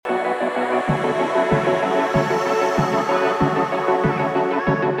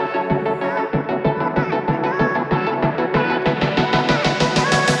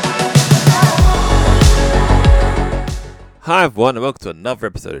Hi everyone, and welcome to another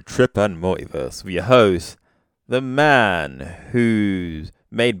episode of Trip and Multiverse with your host, the man who's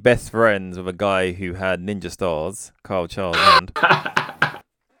made best friends with a guy who had ninja stars, Carl Charles, and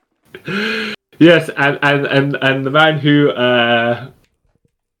yes, and the man who the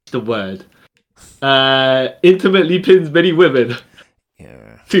word intimately pins many women.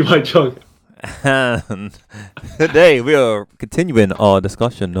 yeah. See my Chung. And today we are continuing our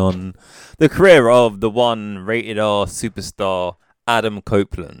discussion on the career of the one rated R superstar Adam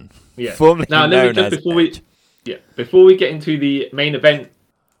Copeland, formerly known as Edge. Before we get into the main event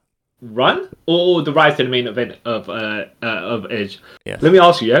run or the rise to the main event of Edge, let me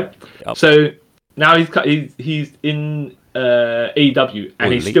ask you, Yep. So now he's in AEW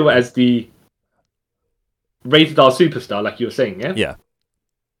and he's still as the rated R superstar, like you were saying, yeah. Yeah.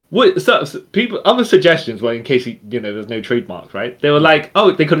 So people, other suggestions were in case there's no trademark, right? They were like,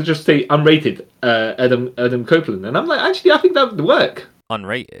 oh, they could have just say unrated Adam Copeland, and I'm like, actually, I think that would work.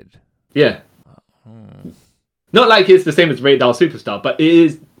 Unrated. Yeah. Not like it's the same as rated R superstar, but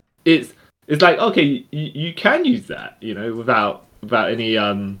it's like, okay, you can use that, without any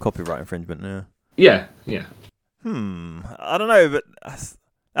copyright infringement. Yeah. I don't know, but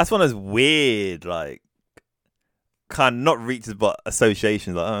that's one of those weird, like, kind of not reaches but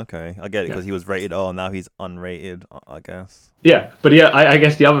associations. Like, oh, okay, I get it, because he was rated R, now he's unrated, I guess. Yeah, but I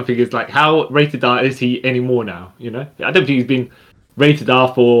guess the other thing is, like, how rated R is he anymore now? I don't think he's been rated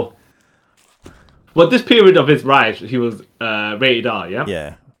R for this period of his rise. He was rated R,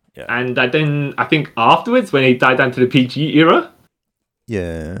 yeah. And then I think afterwards, when he died down to the PG era,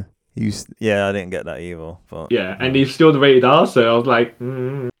 I didn't get that either. But and he's still the rated R, so I was like,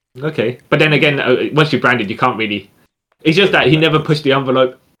 okay. But then again, once you're branded, you can't really. It's just that he never pushed the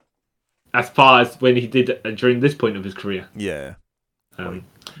envelope as far as when he did during this point of his career. Yeah.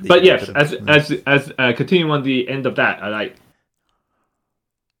 But yes, as continuing on the end of that,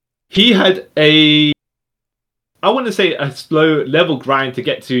 he had I want to say a slow level grind to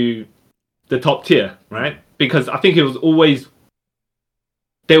get to the top tier, right? Because I think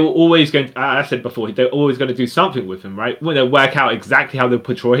they were always going to, I said before, they're always going to do something with him, right? When they work out exactly how they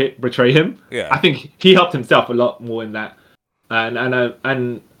portray him. Yeah. I think he helped himself a lot more in that.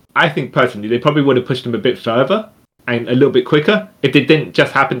 And I think personally, they probably would have pushed him a bit further and a little bit quicker if they didn't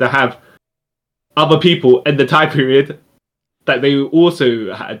just happen to have other people in the time period that they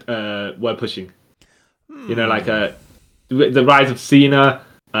also had were pushing. Like the rise of Cena,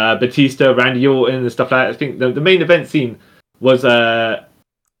 Batista, Randy Orton, and stuff like that. I think the main event scene was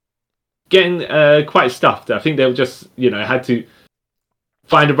getting quite stuffed. I think they were just, had to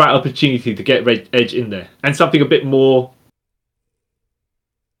find the right opportunity to get Edge in there, and something a bit more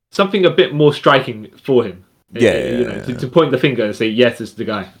striking for him. To point the finger and say, yes, it's the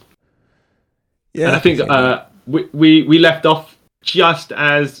guy. Yeah, and I think we left off just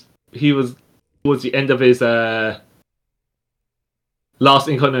as he was towards the end of his last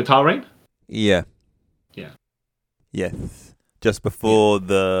Intercontinental reign. Yeah. Yes. Just before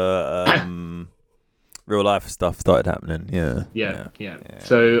the real life stuff started happening. Yeah.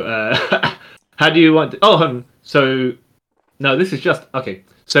 So, how do you want? So no, this is just okay.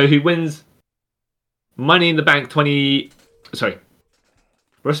 So he wins Money in the Bank WrestleMania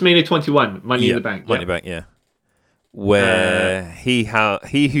 21, Money in the Bank. Money in the Bank, yeah. Where he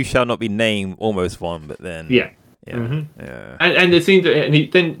who shall not be named almost won, but then And it seemed, and he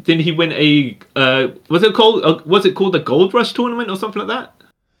didn't he win a was it called the Gold Rush tournament or something like that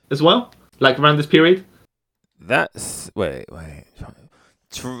as well, like around this period? That's wait. What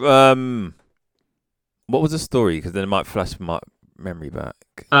was the story? Because then it might flash my memory back.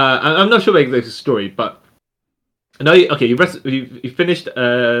 I'm not sure about the story, but no. Okay, he finished.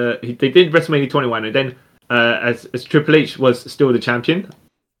 They did WrestleMania 21, and then as Triple H was still the champion,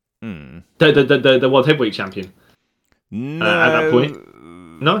 the World Heavyweight Champion. No, at that point,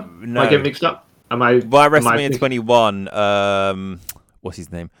 no. Am I getting mixed up? By WrestleMania 21, what's his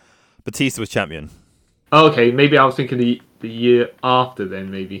name? Batista was champion. Oh, okay, maybe I was thinking the year after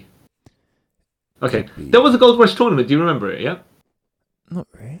then, maybe. Okay, there was a Gold Rush tournament. Do you remember it? Yeah. Not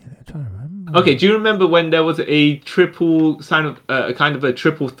really. I'm trying to remember. Okay, do you remember when there was a triple kind of a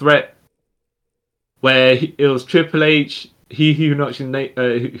triple threat where it was Triple H, he who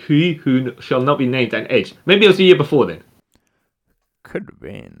shall not be named, and Edge? Maybe it was the year before then. Could have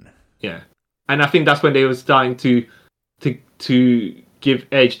been. Yeah, and I think that's when they were starting to give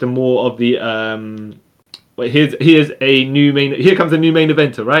Edge the more of the Here comes a new main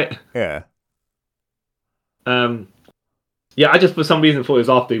eventer, right? Yeah. Yeah, I just for some reason thought it was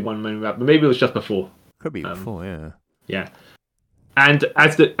after he won main event, but maybe it was just before. Could be before, yeah. Yeah. And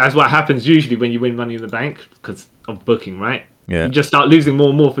as what happens usually when you win Money in the Bank, because of booking, right? Yeah. You just start losing more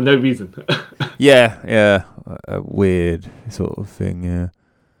and more for no reason. Yeah. A weird sort of thing. Yeah.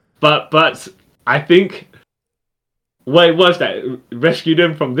 But I think what it was that rescued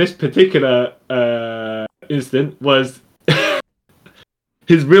him from this particular incident was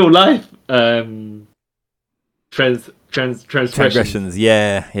his real life transgressions.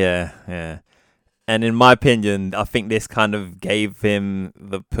 Yeah. And in my opinion, I think this kind of gave him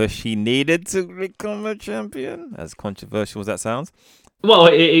the push he needed to become a champion, as controversial as that sounds. Well,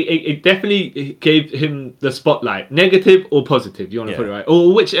 it definitely gave him the spotlight, negative or positive, you want to put it right,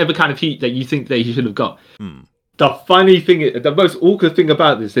 or whichever kind of heat that you think that he should have got. The funny thing, the most awkward thing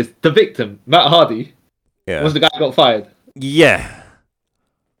about this is the victim, Matt Hardy, was the guy who got fired. Yeah.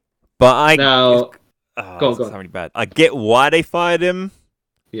 But go on. Really bad. I get why they fired him.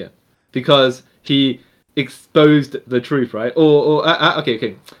 Yeah, because he exposed the truth, right?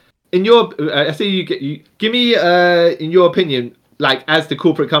 Okay. In your, I say you give me in your opinion, like as the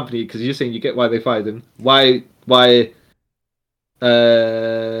corporate company, because you're saying you get why they fired him. Why?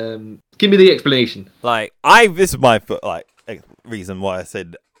 Give me the explanation. This is my reason why I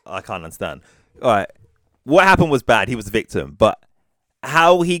said I can't understand. All right, what happened was bad. He was the victim, but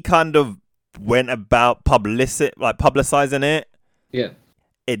how he kind of went about publicizing it,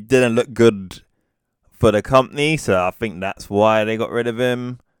 it didn't look good for the company. So I think that's why they got rid of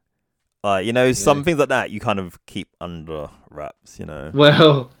him. Some things like that you kind of keep under wraps,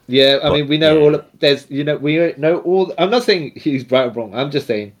 Well, yeah, I mean, we know all. We know all. I'm not saying he's right or wrong. I'm just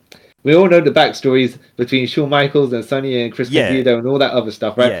saying we all know the backstories between Shawn Michaels and Sonya and Chris Candido and all that other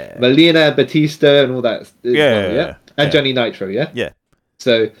stuff, right? Yeah. Melina, Batista, and all that. And Johnny Nitro, yeah.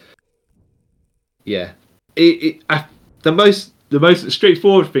 So, yeah, the most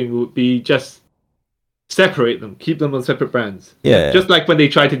straightforward thing would be just separate them, keep them on separate brands. Yeah, just like when they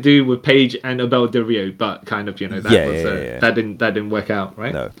tried to do with Paige and Abel Del Rio, but kind of that didn't work out,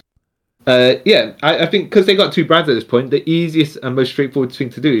 right? No. I think because they got two brands at this point, the easiest and most straightforward thing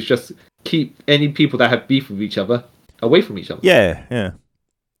to do is just keep any people that have beef with each other away from each other. Yeah.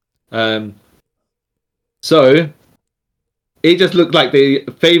 So it just looked like they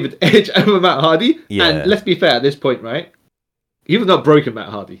favored Edge over Matt Hardy. Yeah. And let's be fair at this point, right? He was not broken Matt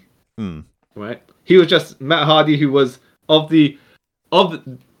Hardy. Right? He was just Matt Hardy, who was of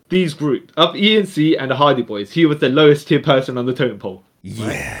these group of ENC and the Hardy Boys. He was the lowest tier person on the totem pole.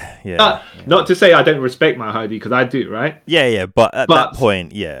 Right? Yeah. Not to say I don't respect Matt Hardy, because I do, right? Yeah. But at that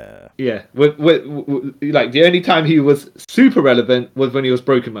point, yeah. With like the only time he was super relevant was when he was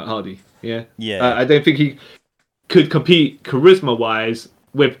broken Matt Hardy. Yeah. I don't think he could compete charisma wise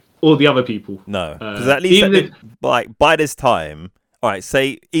with all the other people. No, because at least by this time, all right,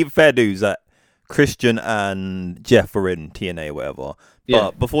 say even fair dues that Christian and Jeff were in TNA or whatever.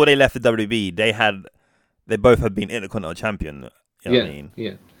 But before they left the WWE, they both had been Intercontinental Champion. You know what I mean?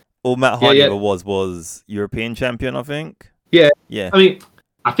 Yeah. All Matt Hardy was European champion, I think. Yeah. I mean,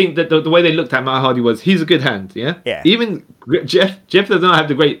 I think that the way they looked at Matt Hardy was he's a good hand. Yeah. Even Jeff does not have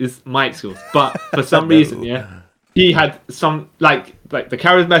the greatest mic skills, but for some reason, he had some like the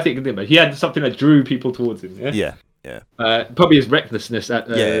charismatic thing, but he had something that drew people towards him. Yeah. Probably his recklessness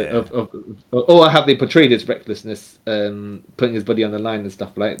or have they portrayed his recklessness, putting his body on the line and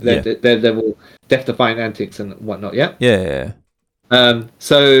stuff like that. They're all death-defying antics and whatnot. Yeah.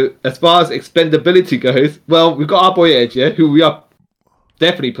 So as far as expendability goes, well, we've got our boy Edge, who we are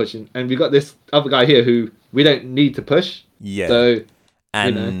definitely pushing, and we got this other guy here who we don't need to push. Yeah. So.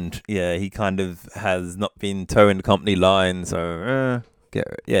 And he kind of has not been towing the company line, so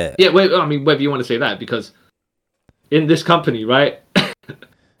well, I mean, whether you want to say that, because in this company, right,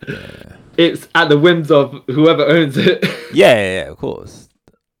 it's at the whims of whoever owns it. Yeah, of course.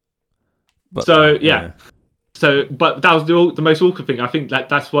 But, So, but that was the most awkward thing. I think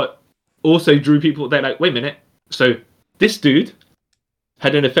that's what also drew people. They're like, wait a minute. So this dude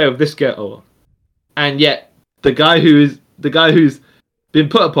had an affair with this girl, and yet the guy who's been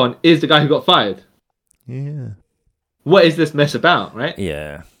put upon is the guy who got fired. Yeah. What is this mess about, right?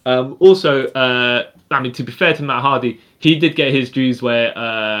 Yeah. Also, I mean, to be fair to Matt Hardy, he did get his dues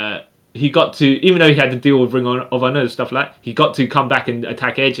where he got to, even though he had to deal with Ring of Honor and stuff like that, he got to come back and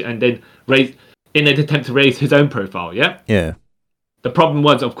attack Edge and then raise, in an attempt to raise his own profile, yeah? Yeah. The problem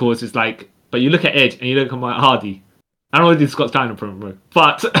was, of course, is but you look at Edge and you look at Matt Hardy. I don't want to do Scott Steiner promo,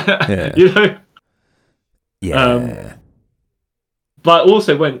 but, Yeah. But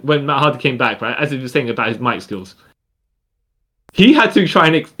also, when Matt Hardy came back, right, as he was saying about his mic skills, he had to try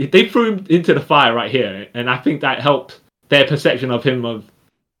and... They threw him into the fire right here, and I think that helped their perception of him of,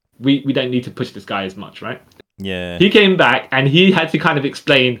 we don't need to push this guy as much, right? Yeah. He came back, and he had to kind of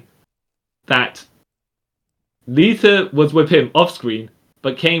explain that Lita was with him off screen,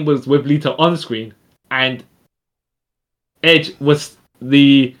 but Kane was with Lita on screen, and Edge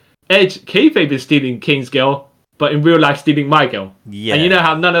kayfabe is stealing Kane's girl, but in real life stealing my girl. Yeah. And you know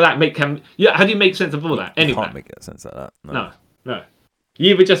how none of that how do you make sense of all that? Anyway, You can't make sense of that. No.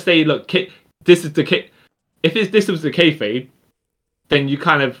 You either just say, look, this is the if this was the kayfabe, then you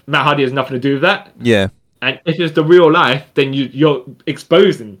kind of Matt Hardy has nothing to do with that. Yeah. And if it's the real life, then you're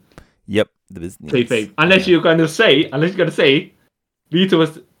exposing. Yep. The business. Kayfabe. Unless you're going to say, Lita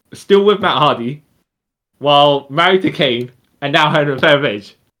was still with Matt Hardy while married to Kane and now had an affair with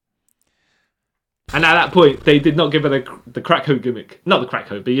Edge. And at that point, they did not give her the crack hoe gimmick. Not the crack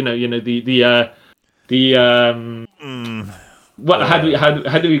hoe, but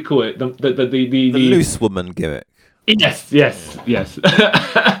how do we call it? The loose woman gimmick. Yes.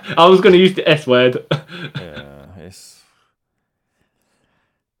 I was going to use the S word. Yeah, it's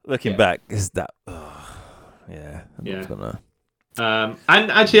looking back. Is that? Yeah. I'm not gonna...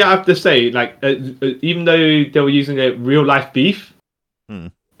 And actually, I have to say, like, even though they were using a real life beef, you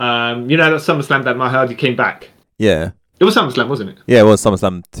know that SummerSlam that Matt Hardy came back. Yeah. It was SummerSlam, wasn't it? Yeah, it was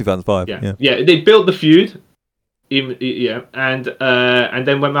SummerSlam 2005. Yeah. They built the feud. And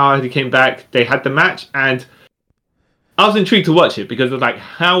then when Matt Hardy came back, they had the match, and I was intrigued to watch it because it was like,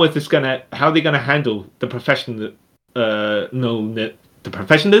 how are they gonna handle the professionalism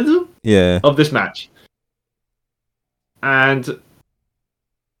of this match? And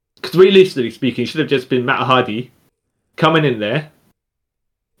because realistically speaking, it should have just been Matt Hardy coming in there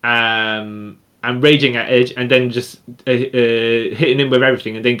and raging at Edge, and then just hitting him with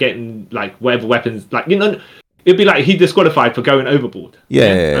everything, and then getting like whatever weapons, like, you know, it'd be like he disqualified for going overboard.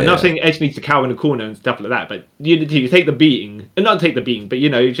 Yeah. I'm not saying Edge needs to cower in the corner and stuff like that, but you take the beating, and not take the beating, but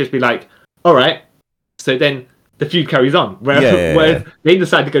you know, you just be like, all right. So then the feud carries on. Whereas they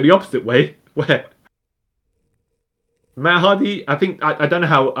decide to go the opposite way, where Matt Hardy, I think I don't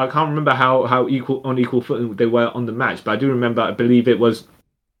know I can't remember how on equal footing they were on the match, but I do remember, I believe it was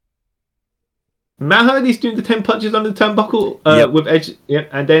Matt Hardy's doing the 10 punches on the turnbuckle with Edge,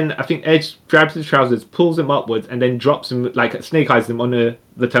 and then I think Edge grabs his trousers, pulls him upwards, and then drops him, like snake eyes him on the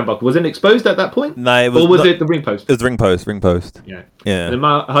turnbuckle. Was it exposed at that point? No, it was. Or was it the ring post? It was ring post. Yeah. And then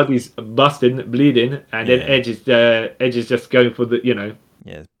Matt Hardy's busting, bleeding, and then Edge is just going for the, you know.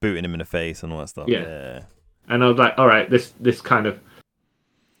 Yeah, booting him in the face and all that stuff. Yeah. And I was like, all right, this kind of.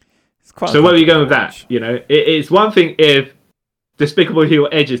 So where are you going with that? You know, it's one thing if Despicable heel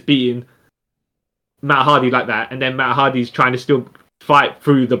Edge is beating Matt Hardy like that, and then Matt Hardy's trying to still fight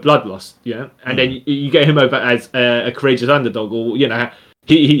through the blood loss, and then you get him over as a courageous underdog, or you know,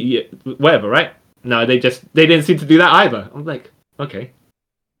 he whatever, right? No, they didn't seem to do that either. I'm like, okay,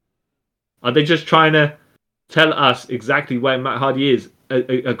 are they just trying to tell us exactly where Matt Hardy is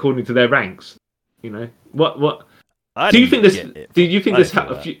according to their ranks? You know, what? Do you think this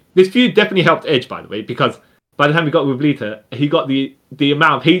feud definitely helped Edge, by the way, because by the time he got with Lita, he got the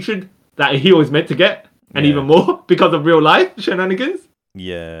amount of hatred that he was meant to get, and even more because of real life shenanigans.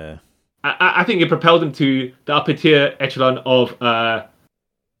 Yeah. I think it propelled him to the upper tier echelon of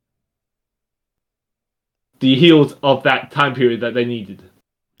the heels of that time period that they needed.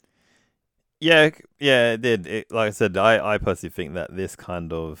 Yeah, it did. Like I said, I personally think that this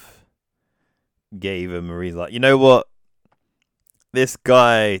kind of gave him a reason. Like, you know what? This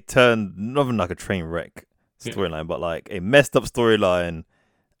guy turned not even like a train wreck storyline, but like a messed up storyline,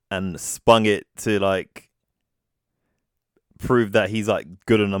 and spun it to like prove that he's like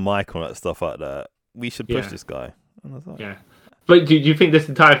good on the mic and all that stuff like that. We should push this guy. Yeah. But do you think this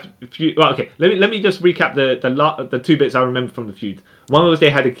entire feud? Well, okay. Let me just recap the two bits I remember from the feud. One was they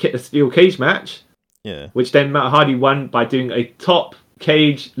had a steel cage match. Yeah. Which then Matt Hardy won by doing a top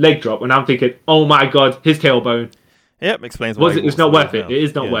cage leg drop, and I'm thinking, oh my god, his tailbone. Yep, explains why. It's not worth it. It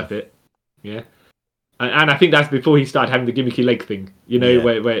is not worth it. Yeah. And I think that's before he started having the gimmicky leg thing, you know,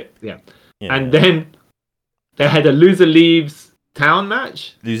 where. And then they had a loser leaves town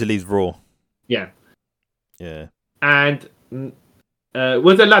match. Loser leaves Raw. Yeah. Yeah. And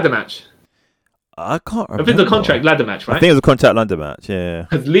was it a ladder match? I can't remember. I think it's a contract ladder match, right? I think it was a contract ladder match, yeah.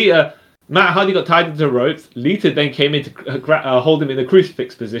 Because Matt Hardy got tied into the ropes. Lita then came in to hold him in the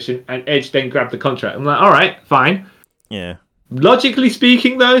crucifix position, and Edge then grabbed the contract. I'm like, all right, fine. Yeah. Logically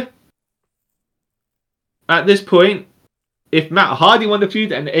speaking, though, at this point, if Matt Hardy won the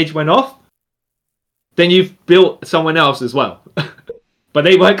feud and Edge went off, then you've built someone else as well. But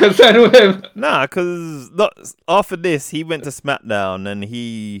they weren't concerned with him. Nah, because after this, he went to SmackDown and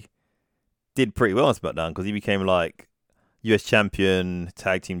he did pretty well on SmackDown because he became like US champion,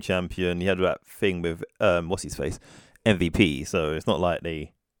 tag team champion. He had that thing with, what's his face? MVP. So it's not like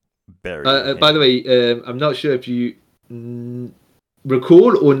they Bury By the him. way, I'm not sure if you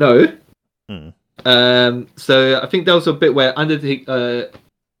recall or know. Mm. So I think there was a bit where Undertaker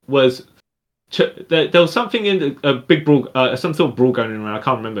was. There was something in a big brawl, some sort of brawl going on. I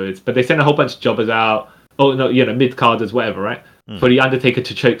can't remember it, but they sent a whole bunch of jobbers out. Oh no, mid carders, whatever, right? For the Undertaker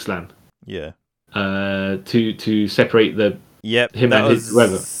to chokeslam. Yeah. To separate him that and was his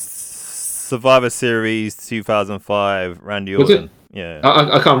whoever. Survivor Series 2005. Randy Was Orton. it? Yeah.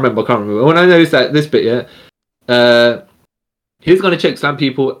 I can't remember. When I know is that this bit, he was going to choke slam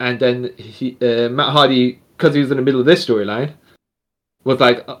people, and then Matt Hardy, because he was in the middle of this storyline, was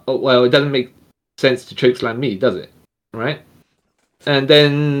like, oh, well, it doesn't make sense to choke slam me, does it? Right? And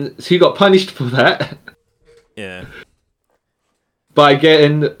then he got punished for that. Yeah. By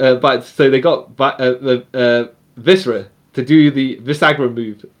getting, so they got Viscera to do the Visagra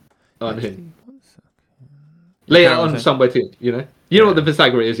move on him. Later on, somewhere too, you know what the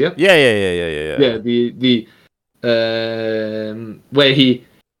Visagra is, yeah? Yeah. Yeah, the where he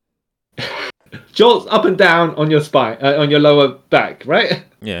jolts up and down on your spine, on your lower back, right?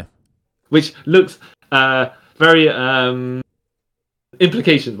 Yeah. Which looks very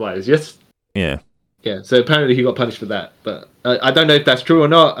implications wise, yes. Yeah. Yeah. So apparently he got punished for that, but I don't know if that's true or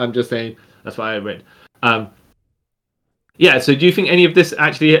not. I'm just saying that's what I read. Yeah. So do you think any of this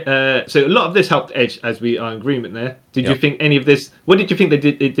actually? So a lot of this helped Edge, as we are in agreement there. Did you think any of this? What did you think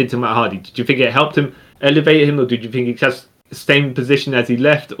it did to Matt Hardy? Did you think it helped him elevate him, or did you think he just same position as he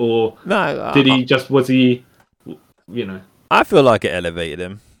left, or was he? I feel like it elevated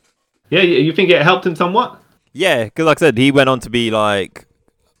him. Yeah, you think it helped him somewhat? Yeah, because like I said, he went on to be like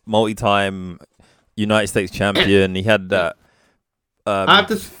multi-time United States champion. He had that I have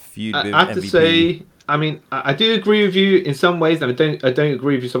to feud with I have to MVP. say, I mean, I do agree with you in some ways, and I don't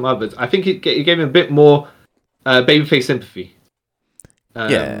agree with you some others. I think it gave him a bit more babyface sympathy.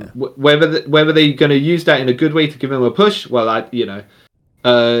 Whether they're going to use that in a good way to give him a push, well,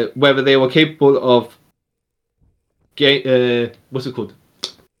 whether they were capable of what's it called?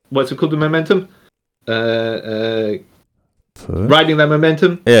 The momentum? Riding that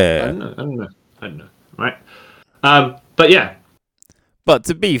momentum? Yeah. I don't know. Right? But yeah. But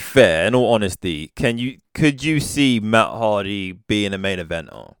to be fair, in all honesty, could you see Matt Hardy being a main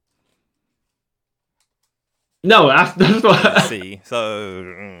eventer? No, that's what. See, so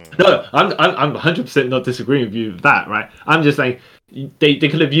no, I'm 100% not disagreeing with you with that, right? I'm just saying they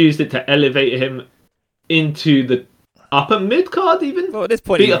could have used it to elevate him into the upper mid card, even. Well, at this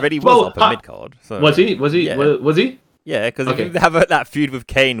point, he already was upper mid card. So. Was he? Yeah. Was he? Yeah, because if you have that feud with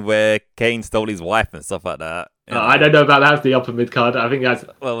Kane where Kane stole his wife and stuff like that. I don't know about that. The upper mid card. I think that's.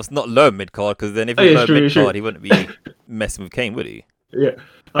 Well, it's not low mid card because then if he was low mid card, he wouldn't be messing with Kane, would he? Yeah,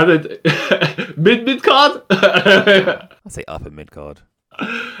 I said mid card. I'll say upper mid card.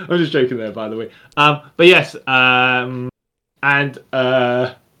 I'm just joking there, by the way. But yes, and am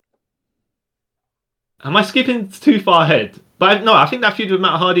I skipping too far ahead? But no, I think that feud with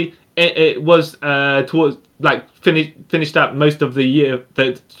Matt Hardy it was towards finished up most of the year,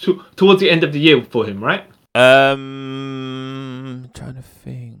 towards the end of the year for him, right? Trying to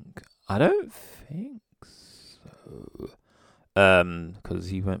think. I don't think so. Because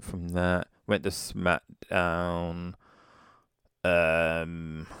he went from that, went to SmackDown.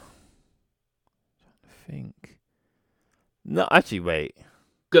 Trying to think. No, actually, wait.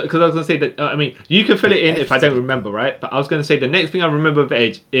 Because I was going to say that, I mean, you can fill it in if I don't remember, right? But I was going to say the next thing I remember of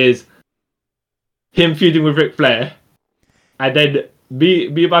Edge is him feuding with Ric Flair. And then me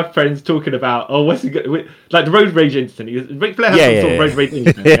and my friends talking about, what's he going like the road rage incident. Ric Flair has some sort of road rage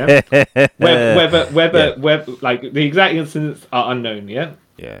incident, yeah? Whether, like, the exact incidents are unknown, yeah?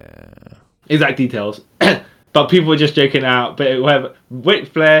 Yeah. Exact details. But people were just joking out. But whatever, Ric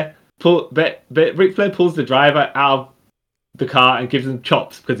Flair pulls the driver out of the car and gives him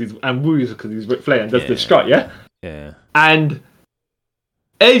chops because he's Ric Flair and does the strut, yeah? Yeah. And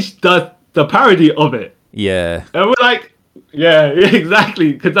Edge does the parody of it. Yeah. And we're like, yeah,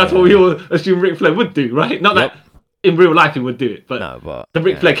 exactly, because that's what we all assume Ric Flair would do, right? Not that in real life he would do it, but the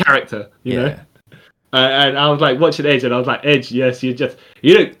Ric Flair character, you know? And I was like watching Edge and I was like, Edge, yes,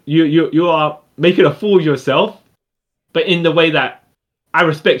 you are making a fool of yourself, but in the way that I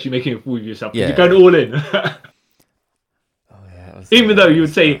respect you making a fool of yourself. Yeah. You're going all in. Even though you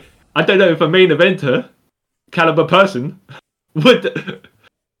would say, I don't know if a main eventer caliber person would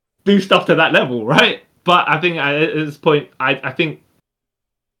do stuff to that level, right? But I think at this point, I think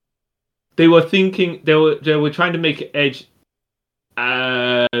they were thinking they were trying to make Edge.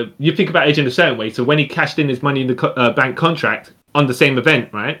 You think about Edge in a certain way. So when he cashed in his Money in the Bank contract on the same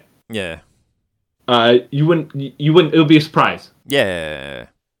event, right? Yeah. You wouldn't. It would be a surprise. Yeah.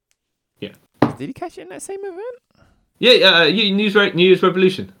 Did he catch it in that same event? Yeah, New Year's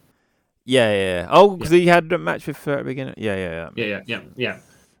Revolution. Yeah. Oh, because he had a match with at the beginning. Yeah.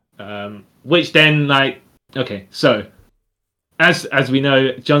 Which then, like, okay, so as we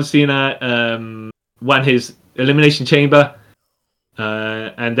know, John Cena won his Elimination Chamber,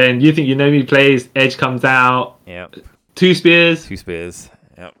 and then You Think You Know Me plays. Edge comes out. Yep. Two spears.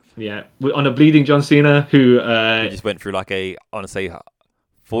 Yep. Yeah, on a bleeding John Cena who just went through like I want to say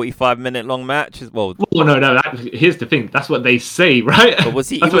 45-minute long match. Well, no. Here's the thing. That's what they say, right? But was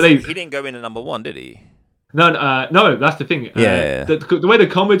he? He didn't go in at number 1, did he? No. That's the thing. Yeah. The way the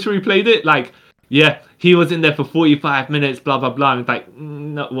commentary played it, like, yeah, he was in there for 45 minutes, blah blah blah. And it's like,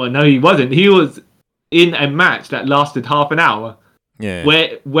 no, he wasn't. He was in a match that lasted half an hour. Yeah.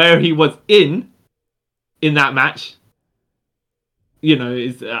 Where he was in that match. You know,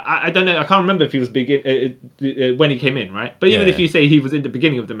 I don't know. I can't remember if he was when he came in, right? But even if you say he was in the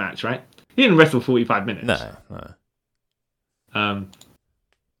beginning of the match, right? He didn't wrestle 45 minutes. No.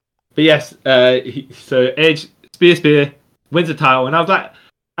 But yes, so Edge spear wins the title, and I was like,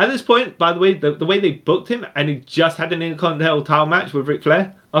 at this point, by the way, the way they booked him, and he just had an Intercontinental title match with Ric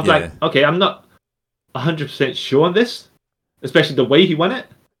Flair. I was like, okay, I'm not 100% sure on this, especially the way he won it.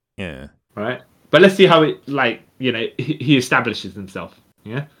 Yeah. Right. But let's see how it, like, you know, he establishes himself.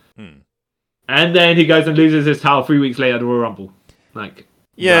 Yeah. And then he goes and loses his title 3 weeks later at the Royal Rumble. Like,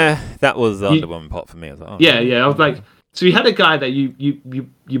 that was the underwhelming part for me. I was like, I was like, so you had a guy that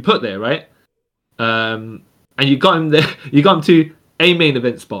you put there, right? And you got him there. You got him to a main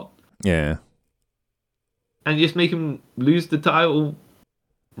event spot. Yeah. And you just make him lose the title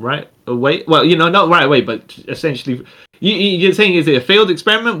right away. Well, you know, not right away, but essentially, you're saying, is it a failed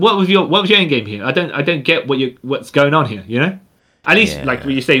experiment? What was your end game here? I don't get what's going on here. You know, at least like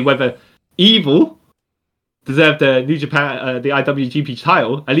when you say whether Evil deserved the New Japan, the IWGP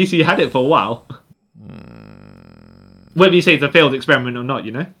title. At least he had it for a while. Whether you say it's a failed experiment or not,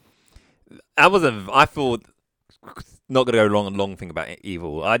 you know. I thought not gonna go long thing about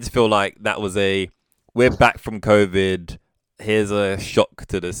Evil. I just feel like that was we're back from COVID. Here's a shock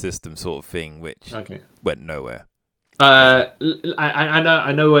to the system sort of thing, which went nowhere. I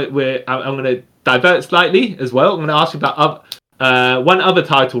know I'm going to divert slightly as well. I'm going to ask you about one other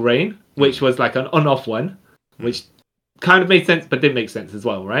title reign, which was like an on-off one, which kind of made sense, but didn't make sense as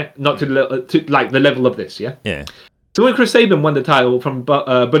well, right? Not to like the level of this, yeah? Yeah. So when Chris Sabin won the title from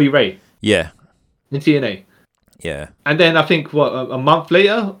Buddy Ray. Yeah. In TNA. Yeah. And then I think, a month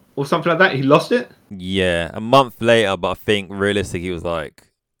later or something like that, he lost it? Yeah, a month later, but I think realistically he was like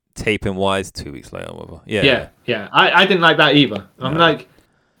taping wise 2 weeks later or whatever. Yeah. I didn't like that either. I'm like,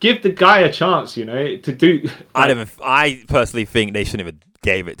 give the guy a chance, you know, to do. Like, I personally think they shouldn't have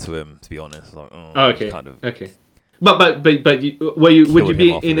gave it to him, to be honest. Like, okay. But would you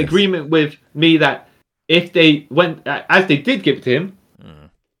be in agreement with me that if they went as they did give it to him,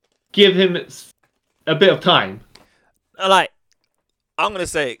 give him a bit of time? Like, I'm going to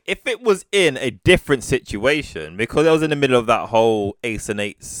say, if it was in a different situation, because I was in the middle of that whole Ace and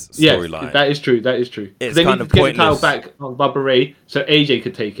Eights storyline. Yes, that is true. It's they kind need of to get pointless. the title back on Bubba Ray so AJ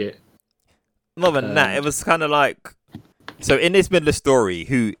could take it. More than that, it was kind of like... So in this middle of the story,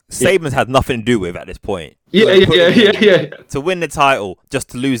 who Sabin's had nothing to do with at this point. Yeah. To win the title, just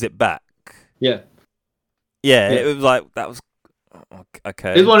to lose it back. Yeah. It was like, that was...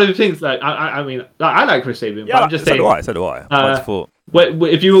 Okay. It's one of the things, like, I mean, I like Chris Sabin, but I'm just saying... So do I. I just thought...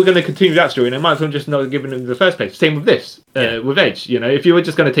 If you were going to continue that story, then might as well just not give him in the first place. Same with this, with Edge. You know, if you were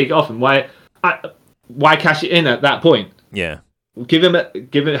just going to take it off him, why cash it in at that point? Yeah.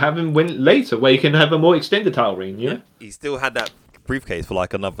 Have him win later, where you can have a more extended title reign. You know? He still had that briefcase for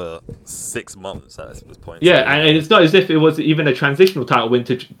like another 6 months at this point. Yeah, and it's not as if it was even a transitional title win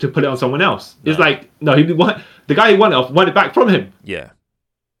to put it on someone else. It's like the guy who won it won it back from him. Yeah.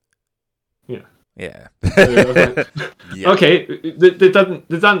 Okay,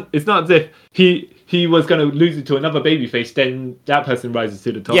 it's not as if he was going to lose it to another babyface, then that person rises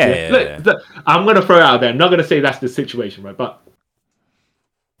to the top. Look, I'm going to throw it out there. I'm not going to say that's the situation, right? But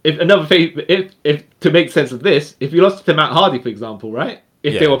if another face, if to make sense of this, if you lost to Matt Hardy, for example, right?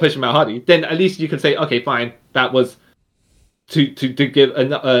 If they were pushing Matt Hardy, then at least you can say, okay, fine, that was to give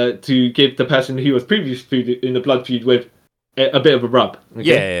the person who was previously in the blood feud with a bit of a rub. Okay?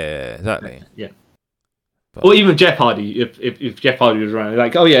 Yeah, exactly. Yeah. But, or even Jeff Hardy, if Jeff Hardy was around,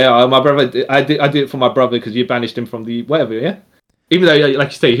 like, oh yeah, my brother, I did it for my brother because you banished him from the whatever, yeah. Even though, like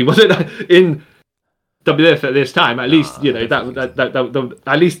you say, he wasn't in WWF at this time. At least you know that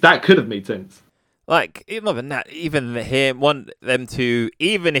at least that could have made sense. Like even other than that, even them two,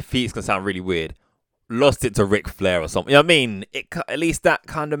 even if he's gonna sound really weird, lost it to Ric Flair or something. You know what I mean? At least that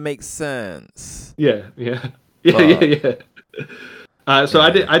kind of makes sense. Yeah. So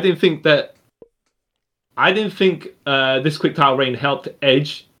I didn't think this quick title reign helped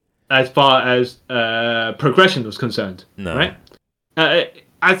Edge as far as progression was concerned. No. Right?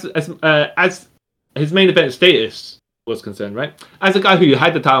 As his main event status was concerned, right? As a guy who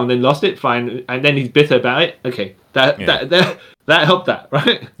had the title and then lost it, fine, and then he's bitter about it. Okay, that helped that,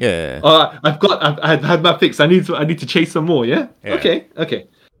 right? Yeah. I've had my fix. I need to chase some more. Yeah. Okay.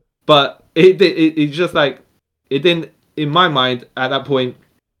 But it's just like it didn't, in my mind at that point,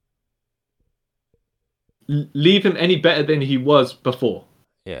 leave him any better than he was before.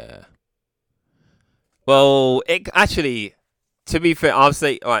 Yeah. Well, it actually, to be fair, I'll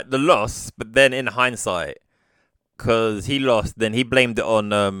say, all right, the loss, but then in hindsight, because he lost, then he blamed it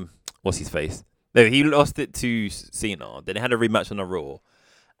on, what's his face? No, he lost it to Cena. Then he had a rematch on the Raw.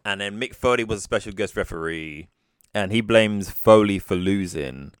 And then Mick Foley was a special guest referee. And he blames Foley for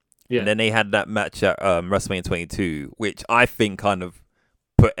losing. Yeah. And then they had that match at WrestleMania 22, which I think kind of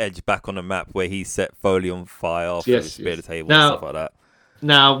put Edge back on the map, where he set Foley on fire after the spear the table and stuff like that.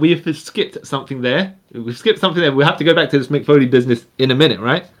 Now, we've skipped something there. We have to go back to this Mick Foley business in a minute,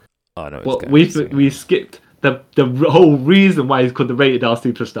 right? Oh, no. Well, we skipped the whole reason why he's called the Rated R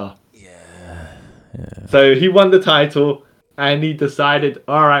Superstar. Yeah. So he won the title, and he decided,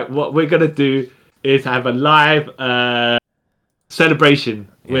 all right, what we're going to do is have a live celebration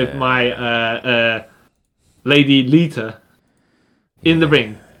with my Lady Lita in the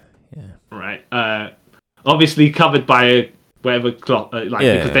ring. Yeah. Right. Obviously covered by whatever cloth,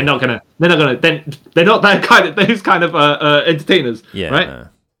 because they're not that kind of those kind of entertainers. Yeah.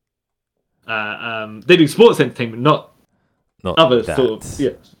 Right. They do sports entertainment, not other that. Sort of.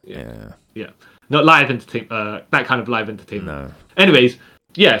 Yeah. Not live entertainment. That kind of live entertainment. No. Anyways,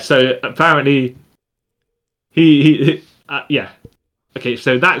 so apparently he Okay,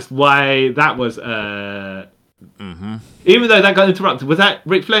 so that's why that was. Even though that got interrupted, was that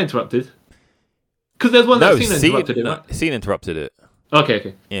Ric Flair interrupted? Because there's one that Cena interrupted it. Right? Cena interrupted it.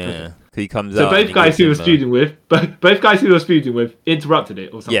 Okay. Yeah, he comes so out. So both guys who were feuding with, interrupted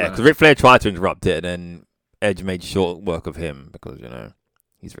it or something. Yeah, because Ric Flair tried to interrupt it, and then Edge made short work of him because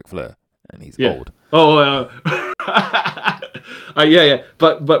he's Ric Flair and he's old. Oh, yeah.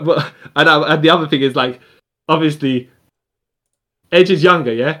 But and the other thing is, like, obviously Edge is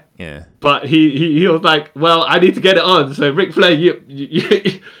younger, yeah. Yeah. But he was like, well, I need to get it on. So Ric Flair, you're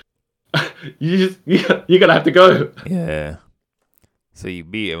gonna have to go. Yeah. So you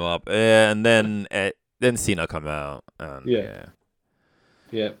beat him up, and then Cena come out. And, yeah.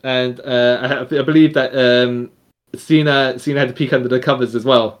 And I believe that Cena had to peek under the covers as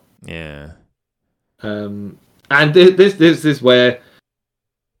well. Yeah. And this is where,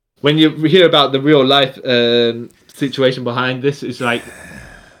 when you hear about the real life situation behind this, it's like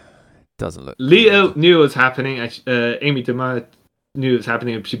doesn't look. Lita knew it was happening. Amy DeMar knew it was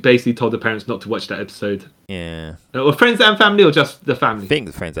happening, and she basically told the parents not to watch that episode. Yeah. Or friends and family, or just the family? I think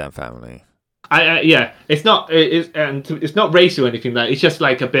the friends and family. It's not. It's not racial or anything. Like, it's just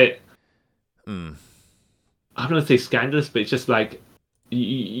like a bit. I don't want to say scandalous, but it's just like.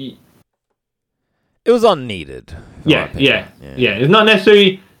 It was unneeded. Yeah. It's not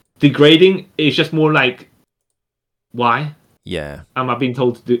necessarily degrading. It's just more like, why? Yeah. Am I being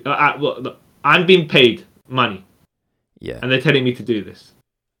told to do? I'm being paid money. Yeah. And they're telling me to do this.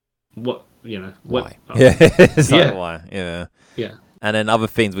 What? Why? Oh. Like, why? Yeah. Yeah. And then other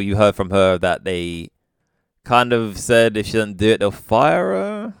things where you heard from her that they kind of said if she doesn't do it, they'll fire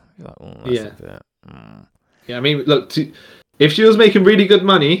her. You're like, oh, that's a bit. Yeah. I mean, look, if she was making really good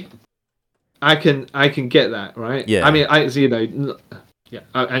money, I can get that, right? Yeah. I mean, and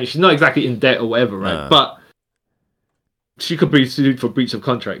she's not exactly in debt or whatever, right? No. But she could be sued for breach of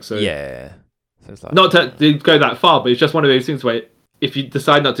contract. So yeah. So it's like, not to go that far, but it's just one of those things where if you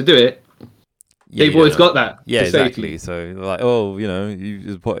decide not to do it, they've always got that. Yeah, exactly. So like, oh, you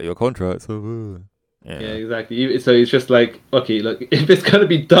just put your contract. So yeah, exactly. So it's just like, okay, look, if it's going to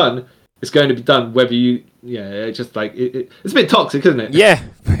be done, it's going to be done. Whether you, it's just like it's a bit toxic, isn't it? Yeah,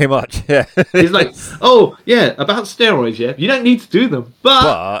 pretty much. Yeah, it's like, oh yeah, about steroids. Yeah, you don't need to do them,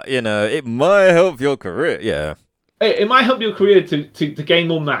 but it might help your career. Yeah, it might help your career to gain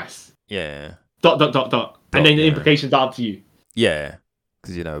more mass. Yeah. ... And then the implications are up to you. Yeah,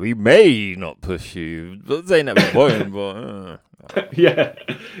 because we may not push you. Not saying that we won't, but yeah,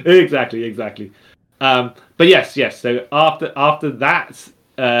 exactly. But yes. So after that,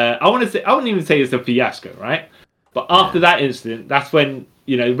 I wouldn't even say it's a fiasco, right? But after that incident, that's when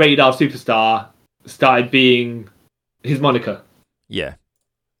Rated R Superstar started being his moniker. Yeah.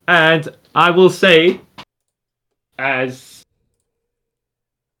 And I will say, as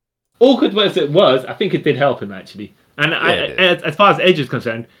awkward as it was, I think it did help him actually. And as far as Edge is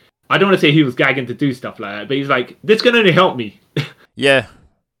concerned, I don't want to say he was gagging to do stuff like that, but he's like, this can only help me. Yeah.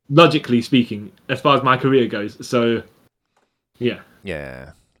 Logically speaking, as far as my career goes. So, yeah.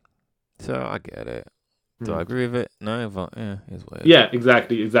 Yeah. So I get it. Do I agree with it? No, but yeah, it's weird. Yeah,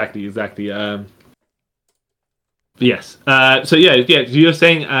 exactly. Yes. So you're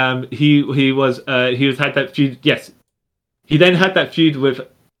saying he had that feud. Yes. He then had that feud with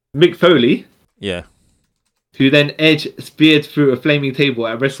Mick Foley. Yeah. Who then Edge speared through a flaming table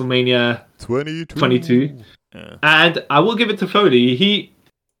at WrestleMania 22. Yeah. And I will give it to Foley.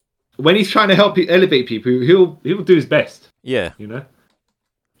 When he's trying to help elevate people, he'll do his best. Yeah. You know.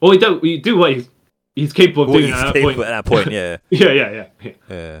 Or he do what he's capable of doing at that point. Yeah. Yeah.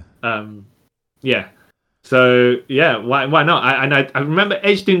 Yeah. So yeah, why not? I remember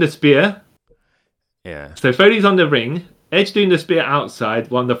Edge doing the spear. Yeah. So Foley's on the ring, Edge doing the spear outside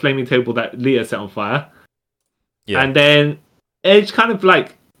on the flaming table that Lita set on fire. Yeah. And then Edge kind of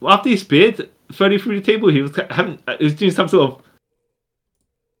like after he speared Foley through the table, he was doing some sort of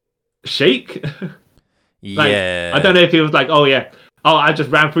shake. Yeah. I don't know if he was like, I just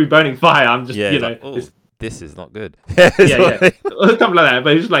ran through burning fire. I'm just this is not good. Something like that.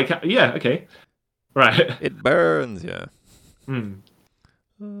 But he's like, yeah, okay. Right. It burns, yeah.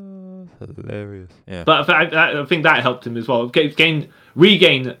 Hilarious. Yeah. But I think that helped him as well.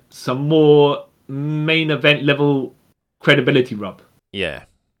 Regain some more main event level credibility, Rob. Yeah.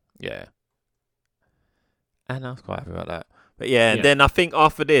 And I was quite happy about that. But and then I think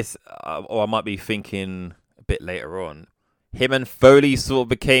after this, or I might be thinking a bit later on, him and Foley sort of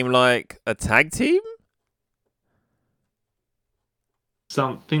became like a tag team?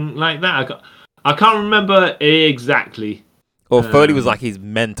 Something like that. I can't remember exactly. Or Foley was like his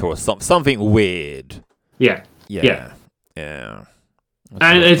mentor or something weird. Yeah.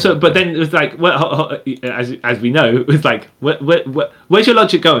 And so, but then it was like, as we know, it was like, where's your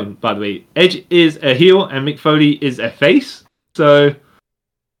logic going? By the way, Edge is a heel and Mick Foley is a face. So,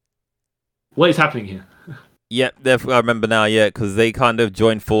 what is happening here? Yep, I remember now. Yeah, because they kind of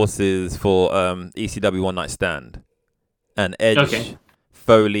joined forces for ECW One Night Stand, and Edge,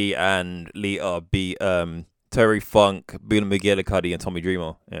 Foley, and Lita beat Terry Funk, Boone McGillicuddy, and Tommy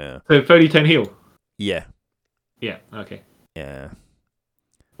Dreamer. Yeah. So Foley turned heel. Yeah. Yeah. Okay. Yeah.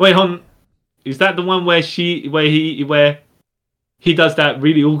 Wait, is that the one where he does that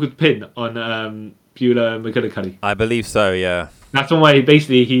really awkward pin on Beulah McGillicuddy? I believe so. Yeah. That's the one where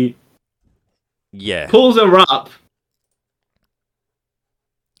he pulls her up.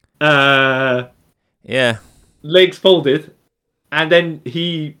 Legs folded, and then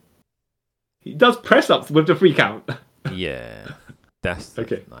he does press ups with the 3 count. Yeah. That's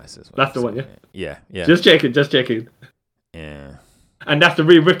okay. Nice as well. That's the one, yeah. Yeah. Just checking. Yeah. And that's the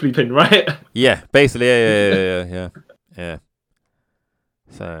Rhea Ripley pin, right? Yeah, basically, yeah.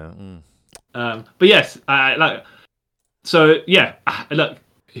 So, but yes, look,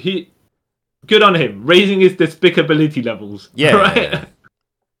 good on him, raising his despicability levels. Yeah, right.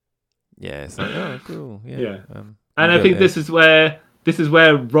 Yeah, it's like, oh, cool. Yeah. And I think this is where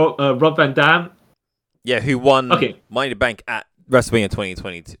Rob Van Dam, who won Money in the Bank at WrestleMania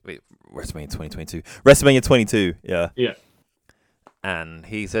 2022. Wait, WrestleMania 22. Yeah. And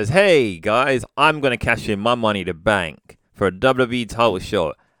he says, "Hey guys, I'm gonna cash in my Money in the Bank for a WWE title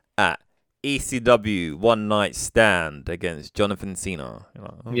shot at ECW One Night Stand against Jonathan Cena."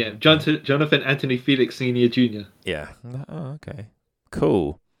 Like, Jonathan Anthony Felix Senior Jr. Yeah. Oh, okay.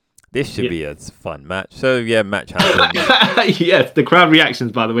 Cool. This should be a fun match. So match happened. Yes, the crowd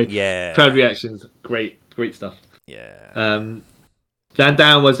reactions, by the way. Yeah. Crowd reactions, great stuff. Yeah. Van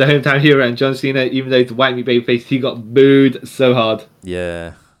Dam was the hometown hero, and John Cena, even though he's a white meat babyface, he got booed so hard.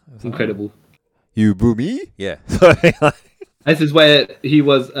 Yeah. Incredible. You boo me? Yeah. This is where he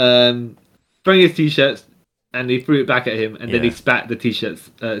was throwing his t-shirts, and he threw it back at him, and then he spat in the t-shirt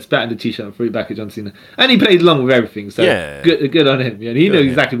and threw it back at John Cena. And he played along with everything, so good on him. He knew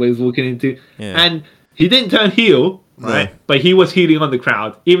exactly what he was walking into. Yeah. And he didn't turn heel, right? But he was healing on the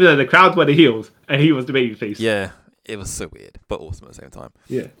crowd, even though the crowd were the heels, and he was the babyface. Yeah. It was so weird, but awesome at the same time.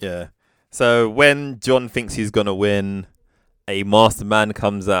 Yeah. So when John thinks he's gonna win, a master man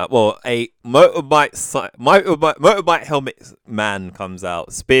comes out. Well, a motorbike helmet man comes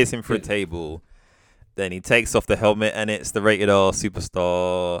out, spears him through a table. Then he takes off the helmet, and it's the rated R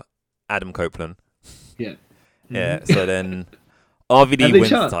superstar Adam Copeland. Yeah. Yeah. So then RVD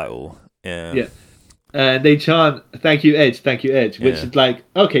wins the title. Yeah. Yeah. And they chant "Thank you, Edge. Thank you, Edge," which is like,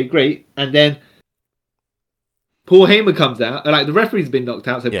 okay, great. And then Paul Heyman comes out. Like the referee's been knocked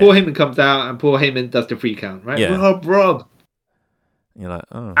out, so Yeah. Paul Heyman comes out and Paul Heyman does the 3 count, right? Yeah. Rob. You're like,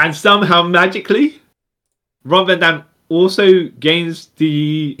 oh. And somehow magically, Rob Van Dam also gains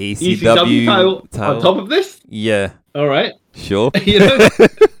the ECW title on top of this. Yeah. All right. Sure. You know.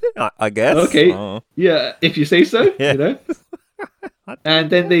 I guess. Okay. Oh. Yeah, if you say so. Yeah. You know. And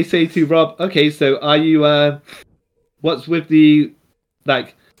then they say to Rob, "Okay, so are you? What's with the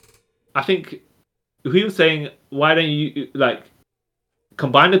like? I think he was saying, why don't you like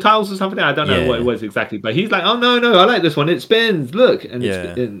combine the titles or something? I don't know what it was exactly, but he's like, oh no, I like this one. It spins. Look, and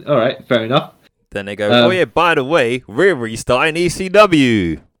it's all right, fair enough. Then they go, oh yeah, by the way, we're restarting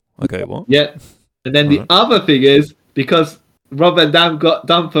ECW. Okay, what? Yeah, and then the other thing is because Rob Van Dam got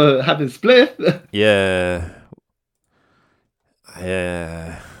done for having Spliff. Yeah.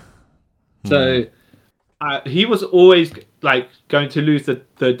 Yeah. So he was always like going to lose the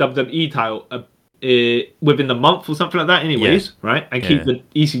WWE title within the month or something like that, anyways, right? And keep the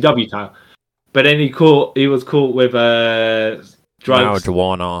ECW title. But then he was caught with drugs,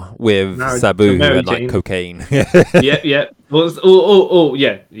 marijuana with Sabu and like cocaine. yeah. Oh,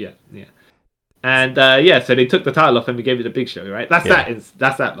 yeah. And so they took the title off and they gave it a Big Show, right? That's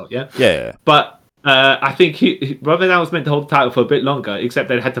that lot, yeah. Yeah. But I think Robert Van was meant to hold the title for a bit longer, except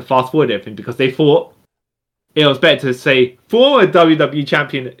they had to fast forward everything because they thought it was better to say former WWE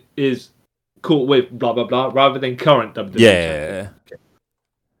champion is caught with blah blah blah rather than current WWE champion.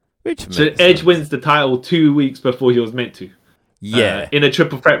 Which so Edge wins the title 2 weeks before he was meant to. Yeah. In a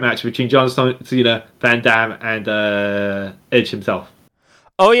triple threat match between John Cena, Van Dam, and Edge himself.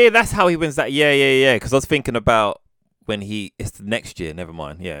 Oh yeah, that's how he wins that. Yeah. Because I was thinking about when it's the next year. Never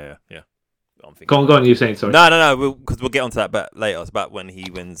mind. Yeah. Go on. You're saying sorry. No. Because we'll get onto that later. It's about when he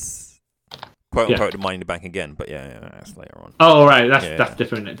wins, quote unquote, the Money in the Bank again. But yeah, that's later on. Oh, right. That's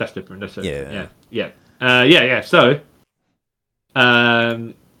different. That's different. That's yeah. So,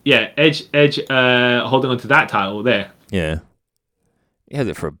 Edge holding on to that title there. Yeah. He has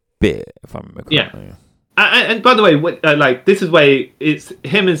it for a bit, if I remember correctly. Yeah. And by the way, this is where it's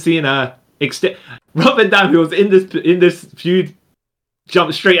him and Cena. Rob Van Dam, who was in this feud,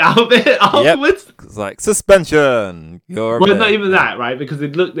 jumped straight out of it afterwards. Yep. It's like suspension. Not even that, right? Because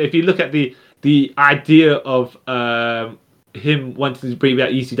if you look at the idea of him wanting to bring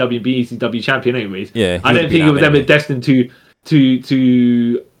back ECW and be ECW champion, anyways. Yeah. I don't think he was ever destined to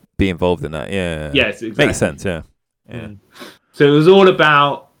be involved in that. Yeah. Yes, exactly. Makes sense. Yeah. So it was all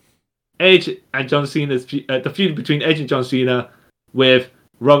about Edge and John Cena's the feud between Edge and John Cena, with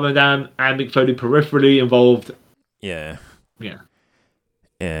Rob Van Dam and Mick Foley peripherally involved. Yeah. Yeah.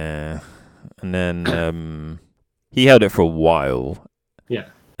 And then he held it for a while. Yeah.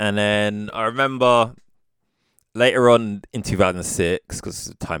 And then I remember later on in 2006, because it's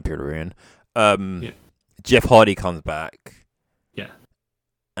the time period we're in, Jeff Hardy comes back. Yeah.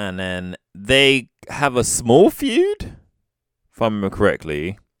 And then they have a small feud, if I remember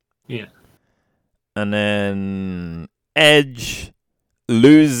correctly. Yeah. And then Edge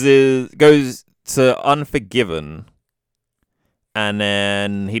goes to Unforgiven. And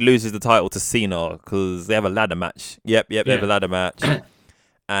then he loses the title to Cena because they have a ladder match. Yep, they have a ladder match.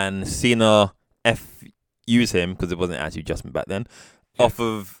 And Cena used him, because it wasn't actually adjustment back then, off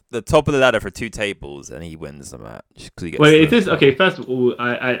of the top of the ladder for 2 tables, and he wins the match. Okay, first of all,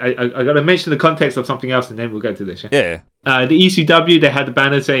 I got to mention the context of something else, and then we'll go to this. Yeah. The ECW, they had the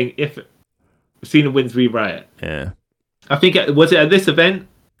banner saying, if Cena wins, we riot. Yeah. I think, was it at this event,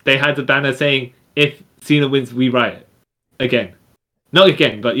 they had the banner saying, if Cena wins, we riot. Again. Not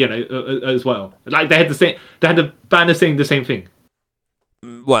again, but, as well. Like, they had the banner saying the same thing.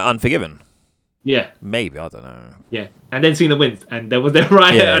 What, Unforgiven? Yeah. Maybe, I don't know. Yeah. And then Cena wins, and there was a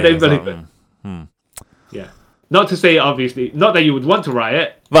riot, I don't believe it. Yeah. Not to say, obviously, not that you would want to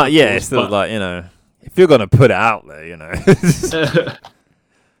riot. But yeah, it's still like, if you're going to put it out there,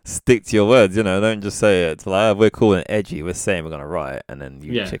 stick to your words, don't just say it. It's like, we're cool and edgy, we're saying we're going to riot, and then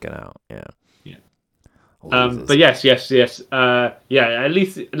you chicken out. Yeah. But yes. At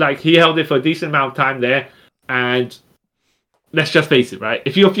least like he held it for a decent amount of time there, and let's just face it, right?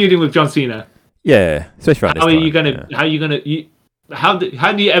 If you're feuding with John Cena, especially around how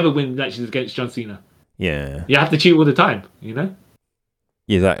do you ever win matches against John Cena? Yeah, you have to cheat all the time,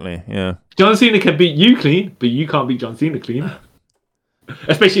 Exactly. Yeah. John Cena can beat you clean, but you can't beat John Cena clean,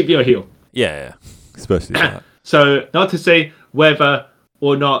 especially if you're a heel. Yeah. Especially that. So, not to say whether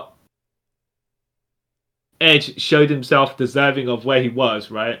or not Edge showed himself deserving of where he was,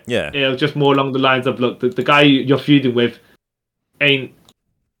 right? Yeah. It was just more along the lines of, look, the guy you're feuding with ain't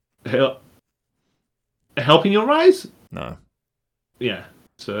helping your rise? No. Yeah.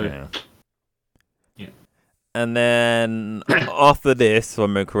 So. Yeah. And then after this, if I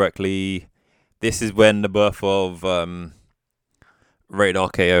remember correctly, this is when the birth of Rated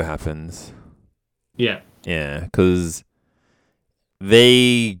RKO happens. Yeah. Yeah, because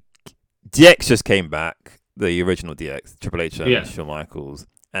DX just came back, the original DX, Triple H and Shawn Michaels,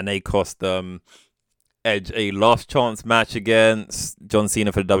 and they cost Edge a last chance match against John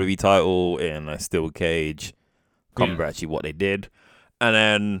Cena for the WWE title in a steel cage. Can't remember actually what they did. And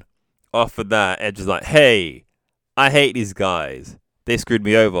then after that, Edge was like, hey, I hate these guys. They screwed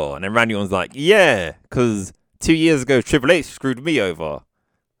me over. And then Randy Orton's like, yeah, because 2 years ago, Triple H screwed me over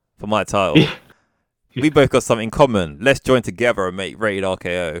for my title. Yeah. We both got something in common. Let's join together and make Rated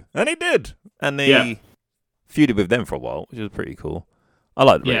RKO. And they did. And they feuded with them for a while, which was pretty cool. I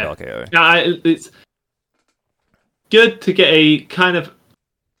like Rated RKO. Yeah, it's good to get a kind of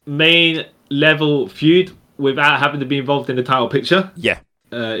main level feud without having to be involved in the title picture. Yeah.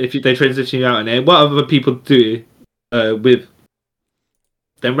 If they transition you out in there. What other people do with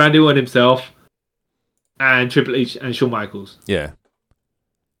then Randy Orton himself and Triple H and Shawn Michaels. Yeah.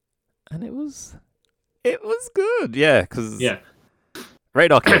 And it was good, yeah, because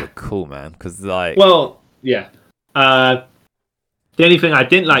Rated RKO was cool, man, because The only thing I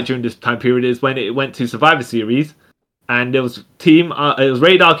didn't like during this time period is when it went to Survivor Series, and there was it was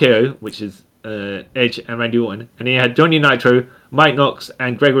Rated RKO, which is Edge and Randy Orton, and he had Johnny Nitro, Mike Knox,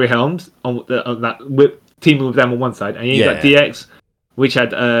 and Gregory Helms on that teaming with them on one side, and he got DX, which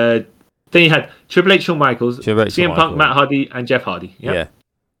had then he had Triple H, Shawn Michaels, CM Punk, Matt Hardy, and Jeff Hardy. Yeah.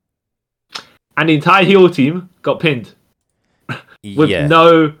 And the entire heel team got pinned with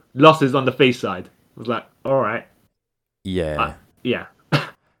no losses on the face side. I was like, all right. Yeah. Yeah.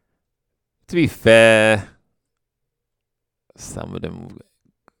 To be fair, some of them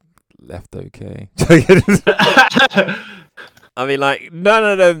left okay. I mean, like, none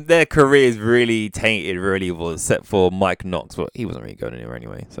of them, their careers really tainted, really was, except for Mike Knox, but he wasn't really going anywhere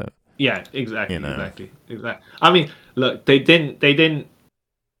anyway. So yeah, exactly, exactly. I mean, look, they didn't.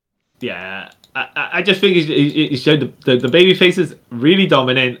 Yeah, I just think it showed the baby faces really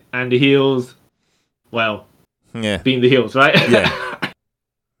dominant and the heels, well, being the heels, right? Yeah,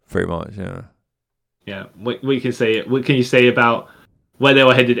 pretty much. Yeah. Yeah, we can say it. What can you say about where they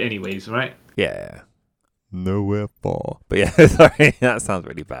were headed, anyways, right? Yeah. Nowhere far. But yeah, sorry, that sounds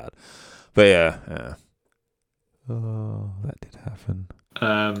really bad. But yeah. Oh, that did happen.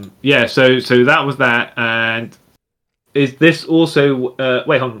 Yeah, so that was that, and is this also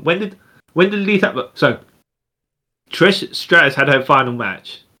wait, hold on. When did Lita so Trish Stratus had her final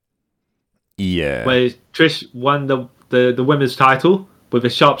match. Yeah. Where Trish won the women's title with a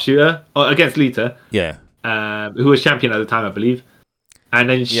sharpshooter against Lita. Yeah. Who was champion at the time, I believe. And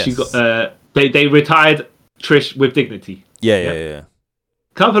then she got they retired Trish with dignity. Yeah.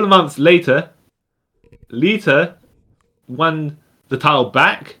 Couple of months later, Lita won the title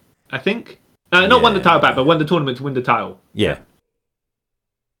back, I think. Not won the title back, but won the tournament to win the title. Yeah.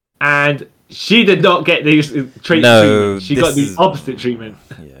 And she did not get these treatment. She got the opposite treatment.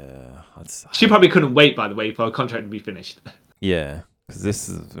 Yeah. She probably couldn't wait, by the way, for her contract to be finished. Yeah. Because this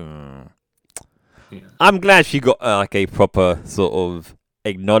is... I'm glad she got like a proper sort of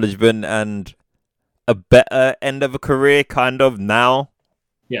acknowledgement and a better end of a career, kind of, now.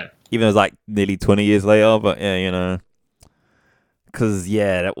 Yeah. Even though it's like nearly 20 years later, but yeah, you know. Because,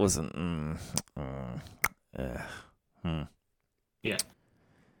 yeah, that wasn't... Yeah.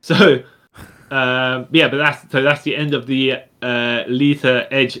 So, but that's the end of the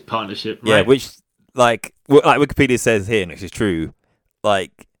Lita Edge partnership, right? Yeah, which, like Wikipedia says here, and which is true,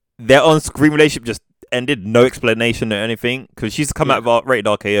 like, their on-screen relationship just ended, no explanation or anything, because she's come out of Rated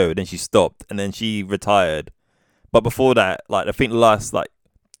RKO, then she stopped, and then she retired. But before that, like, I think the last, like,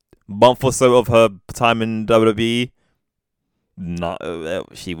 month or so of her time in WWE,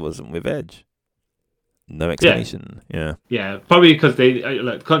 she wasn't with Edge. No explanation. Yeah, probably because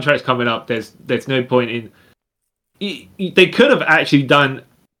the contract's coming up. There's no point in. They could have actually done.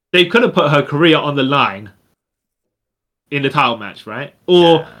 They could have put her career on the line in the title match, right?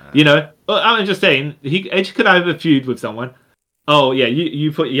 Or I'm just saying, Edge could have a feud with someone. Oh yeah,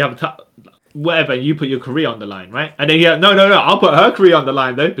 you have whatever. You put your career on the line, right? And then no, I'll put her career on the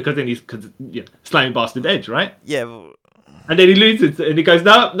line though, because then he's slimy bastard Edge, right? Yeah. And then he loses, and he goes,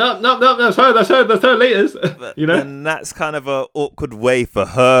 no, that's her later. And that's kind of an awkward way for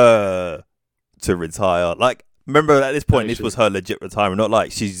her to retire. Like, remember at this point, this was her legit retirement, not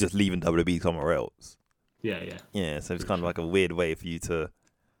like she's just leaving WWE somewhere else. Yeah, so it's kind of like a weird way for you to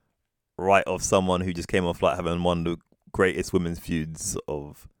write off someone who just came off like having one of the greatest women's feuds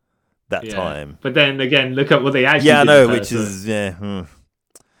of that time. But then again, look at what they actually did. Yeah, I know, which is,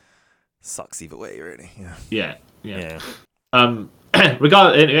 sucks either way, really. Yeah.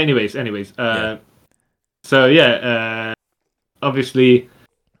 Anyways. So obviously,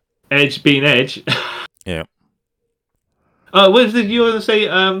 Edge being Edge. Yeah. What did you want to say?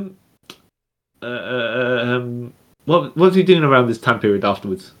 What was he doing around this time period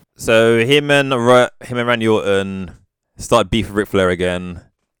afterwards? So him and Randy Orton started beef with Ric Flair again.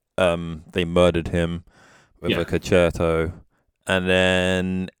 They murdered him with a concerto, and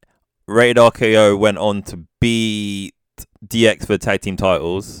then Rated RKO went on to beat DX for the tag team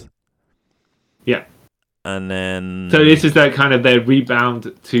titles. Yeah. And then... So this is their kind of their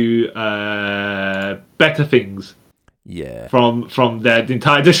rebound to better things. Yeah. From their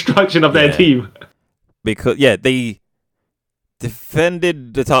entire destruction of their team. Because, they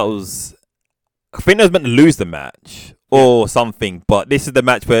defended the titles. I think they was meant to lose the match or something, but this is the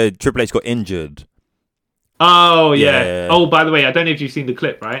match where Triple H got injured. Oh, yeah. Oh, by the way, I don't know if you've seen the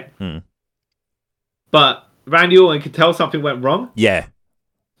clip, right? But Randy Orton could tell something went wrong. Yeah.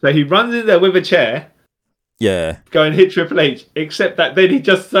 So he runs in there with a chair. Yeah. Go and hit Triple H, except that then he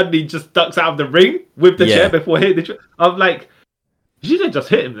just suddenly just ducks out of the ring with the chair before hitting the I'm like, you should have just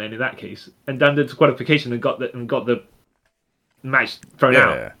hit him then in that case and done the disqualification and got the match thrown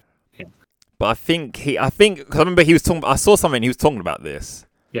out. Yeah. But I think cause I remember I saw something, he was talking about this.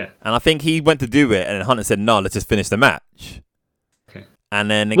 Yeah. And I think he went to do it and then Hunter said, no, let's just finish the match. Okay.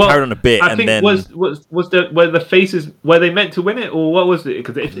 And then it carried on a bit. I think were the faces, were they meant to win it or what was it?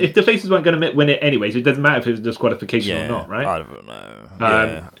 Because if the faces weren't going to win it anyways, it doesn't matter if it was disqualification or not, right? I don't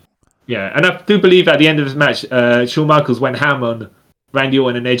know. Yeah, and I do believe at the end of this match, Shawn Michaels went ham on Randy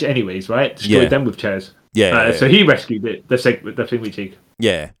Orton and Edge anyways, right? Destroyed them with chairs. So he rescued it, the thing we take.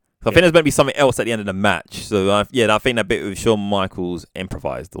 Yeah. So I think there's meant to be something else at the end of the match. So I think that bit with Shawn Michaels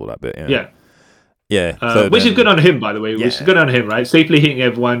improvised all that bit. Yeah. So which is good on him, by the way. Which is good on him, right? Safely hitting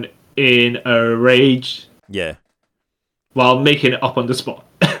everyone in a rage. Yeah. While making it up on the spot.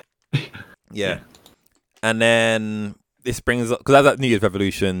 Yeah. And then this brings up, because that's at New Year's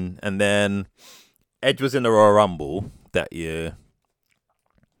Revolution, and then Edge was in the Royal Rumble that year.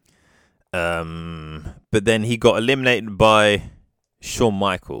 But then he got eliminated by Shawn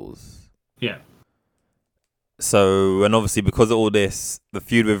Michaels. Yeah. So, and obviously because of all this, the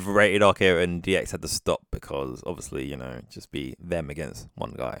feud with Rated RKO and DX had to stop because obviously, just be them against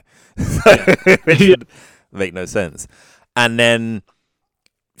one guy. It should make no sense. And then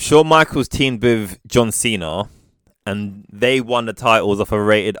Shawn Michaels teamed with John Cena and they won the titles off a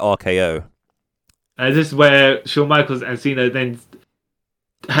Rated RKO. And this is where Shawn Michaels and Cena then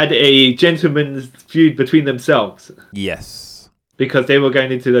had a gentleman's feud between themselves. Yes. Because they were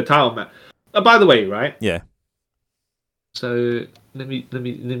going into the title match. By the way, right? Yeah. So let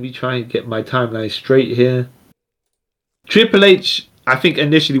me try and get my timeline straight here. Triple H, I think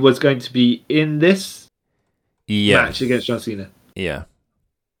initially was going to be in this match against John Cena. Yeah.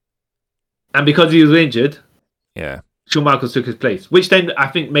 And because he was injured, Shawn Michaels took his place, which then I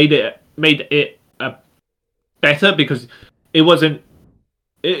think made it better because it wasn't.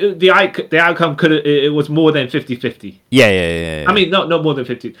 The outcome it was more than 50-50. Yeah. I mean, not more than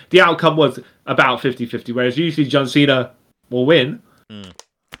 50. The outcome was about 50-50, whereas usually John Cena will win.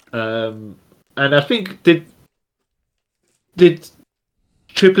 And I think did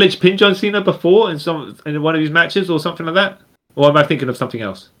Triple H pin John Cena before in one of these matches or something like that? Or am I thinking of something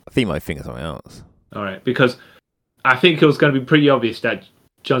else? I think you might think of something else. All right, because I think it was going to be pretty obvious that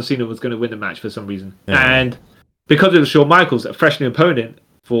John Cena was going to win the match for some reason. And because it was Shawn Michaels, a fresh new opponent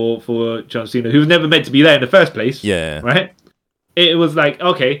for John Cena, who was never meant to be there in the first place. Yeah. Right? It was like,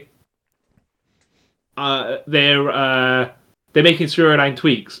 okay, they're making storyline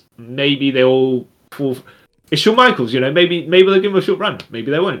tweaks. Maybe they all fall. It's Shawn Michaels, Maybe they'll give him a short run.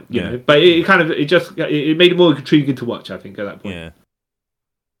 Maybe they won't. You know. But it made it more intriguing to watch. I think at that point. Yeah.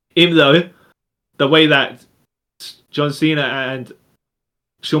 Even though the way that John Cena and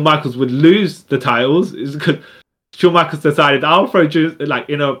Shawn Michaels would lose the titles is because Shawn Michaels decided I'll throw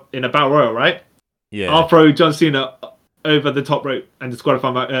in a battle royal, right? Yeah. I'll throw John Cena over the top rope and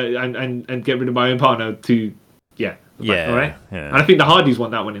disqualify my and get rid of my own partner to all right. Yeah. And I think the Hardys won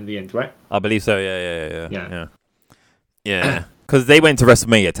that one in the end, right? I believe so. Yeah. Because they went to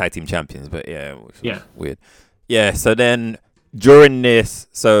WrestleMania tag team champions, but which was weird. Yeah. So then during this,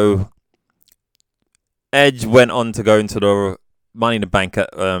 Edge went on to go into the Money in the Bank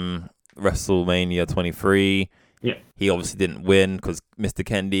at WrestleMania 23. Yeah. He obviously didn't win because Mr.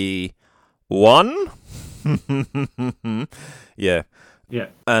 Kennedy won. Yeah.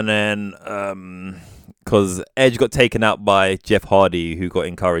 And then because Edge got taken out by Jeff Hardy, who got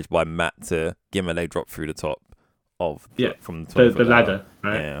encouraged by Matt to give him a leg drop through the top of from the ladder,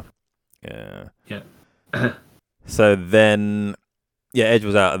 right? Yeah. Yeah. Yeah. So then, yeah, Edge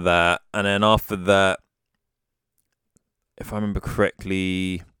was out of that, and then after that, if I remember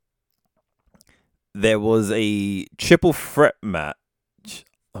correctly, there was a triple threat match.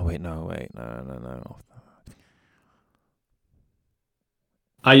 Oh wait, no.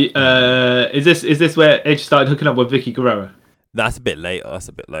 Is this where Edge started hooking up with Vicky Guerrero? That's a bit later.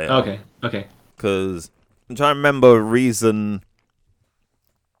 Okay. Because I'm trying to remember a reason.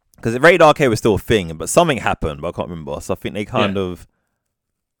 Because Rated RK was still a thing, but something happened, but I can't remember. So I think they kind of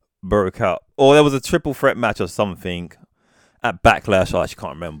broke up. Or there was a triple threat match or something at Backlash. I actually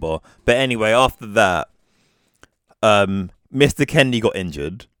can't remember. But anyway, after that, Mr. Kennedy got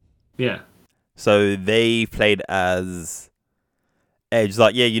injured. Yeah. So they played as Edge.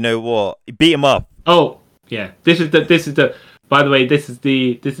 Like, yeah, you know what? Beat him up. Oh, yeah. This is the. By the way, this is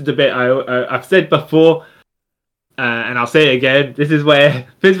the bit I've said before. And I'll say it again. This is where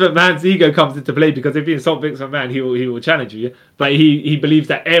Vince McMahon's ego comes into play, because if you insult Vince McMahon, he will challenge you. But he believes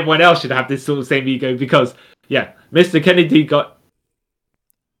that everyone else should have this sort of same ego because, Mr. Kennedy got.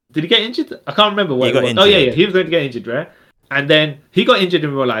 Did he get injured? I can't remember what. He got injured. Oh yeah, he was going to get injured, right? And then he got injured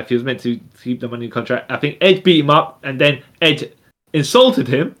in real life. He was meant to keep the money in contract. I think Edge beat him up, and then Edge insulted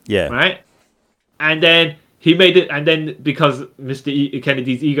him. Yeah. Right. And then he made it, and then because Mr.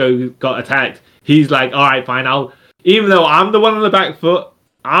 Kennedy's ego got attacked, he's like, "All right, fine. Even though I'm the one on the back foot,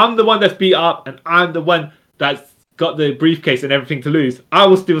 I'm the one that's beat up, and I'm the one that's got the briefcase and everything to lose, I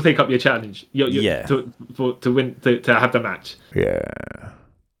will still take up your challenge. To win, to have the match." Yeah.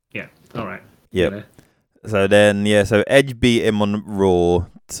 Yeah. All right. Yep. You know? So then, so Edge beat him on Raw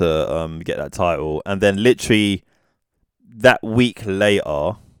to get that title, and then literally that week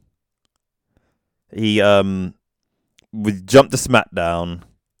later, he jumped to SmackDown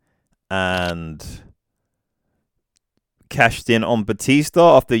and cashed in on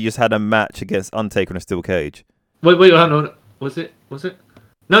Batista after he just had a match against Undertaker in a steel cage. Wait, hold on. Was it?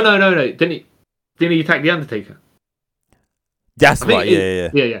 No. Didn't he attack the Undertaker? That's right.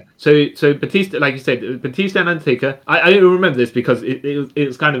 Yeah. So Batista, like you said, Batista and Undertaker. I don't remember this because it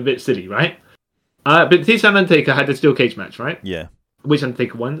was kind of a bit silly, right? Batista and Undertaker had the steel cage match, right? Yeah. Which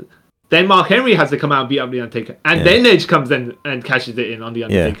Undertaker won? Then Mark Henry has to come out and beat up the Undertaker, and then Edge comes in and cashes it in on the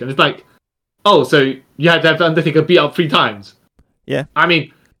Undertaker. Yeah. And it's like, oh, so you had to have the Undertaker beat up 3 times? Yeah. I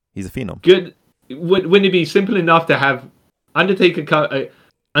mean, he's a phenom. Good. Wouldn't it be simple enough to have Undertaker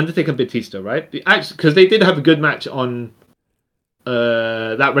Batista, right? Actually, because they did have a good match on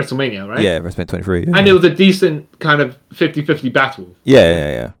that WrestleMania, right? Yeah, WrestleMania 23. Yeah. And it was a decent kind of 50-50 battle.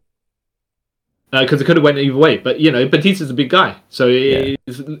 Yeah. Because it could have went either way, but Batista's a big guy, so it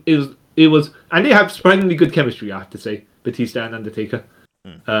was, and they have surprisingly good chemistry, I have to say, Batista and Undertaker.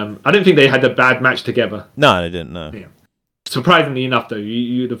 I don't think they had a bad match together. No, they didn't. No. Yeah. Surprisingly enough, though,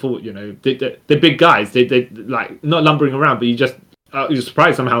 you'd have thought, they're big guys. They like not lumbering around, but you're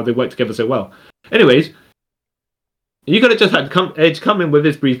surprised somehow they work together so well. Anyways, you could have just had Edge come in with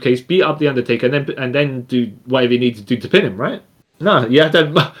his briefcase, beat up the Undertaker, and then do whatever he needs to do to pin him, right? No, you had to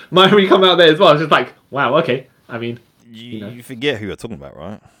have Myri come out there as well. It's just like, wow, okay. I mean, you forget who you're talking about,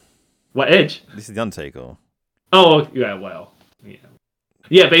 right? What, Edge? This is the Undertaker. Oh, yeah, well,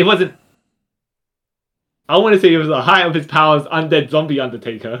 yeah, but he wasn't. I want to say he was the height of his powers, undead zombie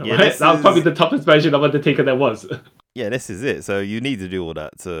Undertaker. Yeah, right? That was probably the toughest version of Undertaker there was. Yeah, this is it. So you need to do all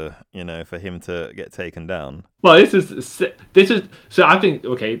that to, for him to get taken down. Well, this is. So I think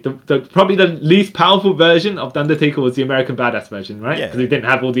the probably the least powerful version of the Undertaker was the American Badass version, right? Yeah. Because he didn't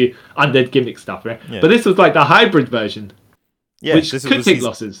have all the undead gimmick stuff, right? Yeah. But this was like the hybrid version, which could take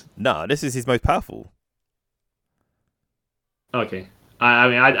losses. No, this is his most powerful. Okay, I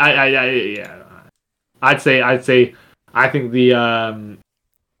mean, I'd say I think the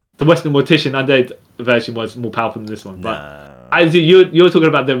Western Mortician undead version was more powerful than this one. But you're talking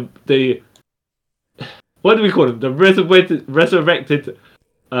about the what do we call them? The resurrected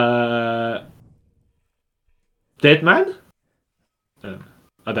dead man?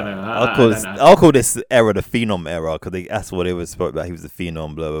 I don't know. I'll call this era the Phenom era because that's what it was spoke about. He was the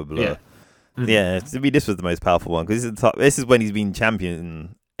Phenom, blah blah blah. Yeah. Yeah, to me this was the most powerful one because this is when he's been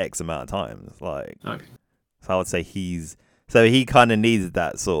champion X amount of times. Like, okay. So I would say he kind of needs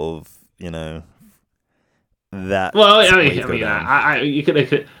that sort of that. Well, you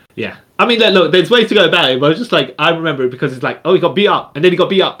could. Yeah, I mean, look, there's ways to go about it, but it's just like I remember it because it's like, oh, he got beat up, and then he got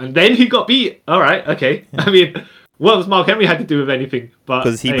beat up, and then he got beat. All right, okay. I mean, what was Mark Henry had to do with anything? But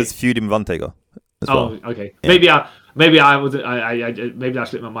because he was feuding with Undertaker. Oh, okay. Yeah. Maybe I wasn't. Maybe I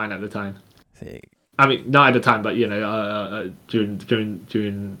slipped my mind at the time. See. I mean, not at the time, but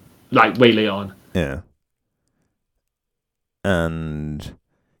during like way later on. Yeah. And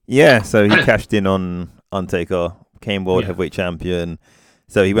Yeah, so he cashed in on Undertaker, became World Heavyweight Champion.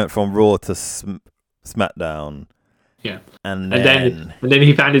 So he went from Raw to SmackDown. Yeah, and then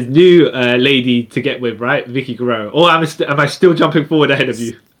he found his new lady to get with, right, Vicky Guerrero. Or am I still jumping forward ahead of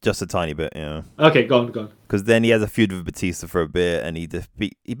you? Just a tiny bit, yeah. Okay, go on. Because then he has a feud with Batista for a bit, and he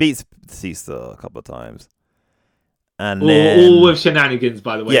beats Batista a couple of times. And all with shenanigans,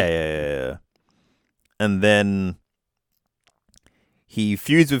 by the way. Yeah. And then he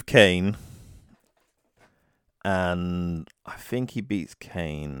feuds with Kane, and I think he beats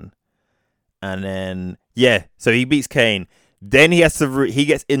Kane. And then so he beats Kane. Then he has to he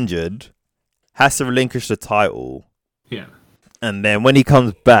gets injured, has to relinquish the title. Yeah. And then when he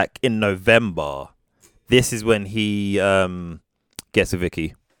comes back in November, this is when he gets with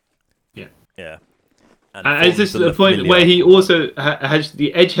Vicky. Yeah. Yeah. And is this the point where he also has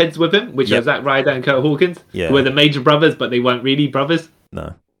the Edge heads with him, which are Zack Ryder and Kurt Hawkins, who were the major brothers, but they weren't really brothers?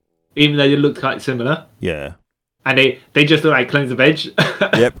 No. Even though they looked quite similar. Yeah. And they just look like clones of Edge.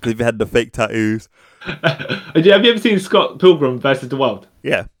 Yep, because they had the fake tattoos. Have you ever seen Scott Pilgrim versus the World?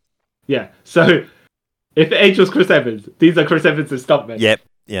 Yeah. Yeah. So, if Edge was Chris Evans, these are Chris Evans' stuntmen. Yep.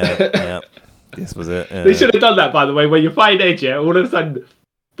 Yeah. This was it. Yeah. They should have done that, by the way. When you find Edge, all of a sudden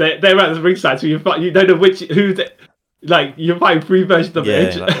they're at the ringside, so you don't know who's like you find three versions of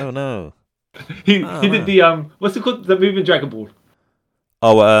Edge. Like, oh no. he did the what's it called? The moving Dragon Ball.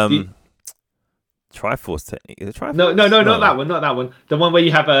 Oh, Triforce technique. Is it Triforce? No, not that one. Not that one. The one where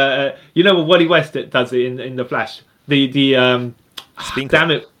you have what Wally West does it in the Flash. The damn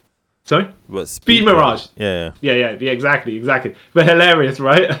it. Sorry. What, Speed Mirage. Yeah. Exactly. But hilarious,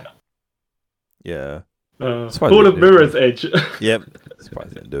 right? Yeah. Hall of Mirrors Edge. Yep. Surprised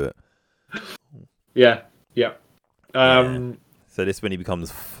he didn't do it. Yeah. So this when he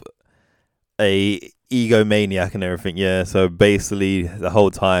becomes a egomaniac and everything. Yeah. So basically, the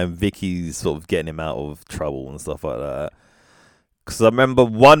whole time Vicky's sort of getting him out of trouble and stuff like that. Because I remember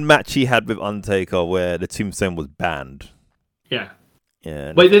one match he had with Undertaker where the Tombstone was banned. Yeah.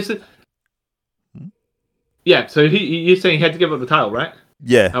 Yeah. Wait, there's. Yeah. So you're saying he had to give up the title, right?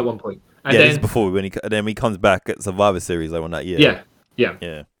 Yeah. At one point. And this is before when he comes back at Survivor Series like on that year.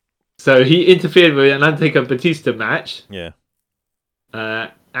 Yeah. So he interfered with an Undertaker Batista match. Yeah.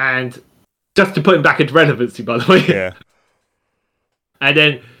 And just to put him back into relevancy, by the way. Yeah. And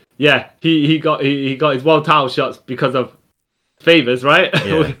then he got his world title shots because of favors, right?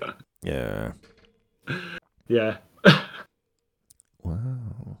 Yeah. Yeah.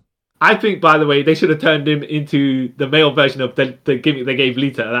 Wow. I think, by the way, they should have turned him into the male version of the gimmick they gave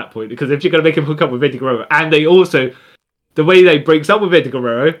Lita at that point. Because if you're going to make him hook up with Eddie Guerrero, and they also, the way they breaks up with Eddie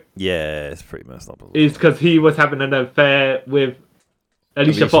Guerrero, it's pretty messed up. Is because he was having an affair with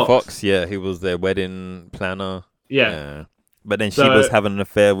Alicia Fox. Yeah, he was their wedding planner. Yeah. But then she was having an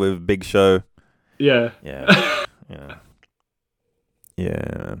affair with Big Show. Yeah. Yeah.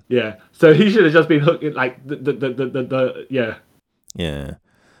 So he should have just been hooked like the Yeah.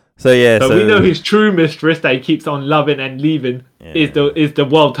 So we know his true mistress that he keeps on loving and leaving is the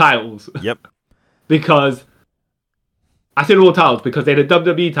world titles. Yep. Because I said world titles because they had a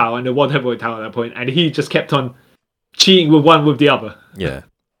WWE title and a World Heavyweight title at that point, and he just kept on cheating with one with the other. Yeah.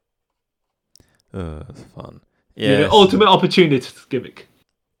 That's fun. Yeah. Ultimate opportunist gimmick.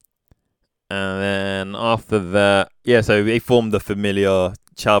 And then after that, so they formed the Familiar.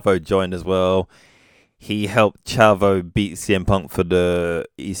 Chavo joined as well. He helped Chavo beat CM Punk for the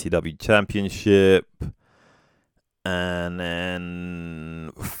ECW Championship. And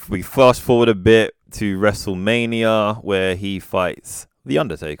then we fast forward a bit to WrestleMania where he fights The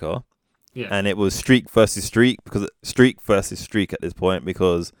Undertaker. Yeah. And it was Streak versus Streak at this point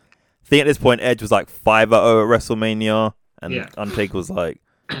because I think at this point Edge was like 5-0 at WrestleMania and Undertaker was like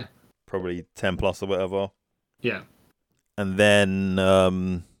probably 10 plus or whatever. Yeah. And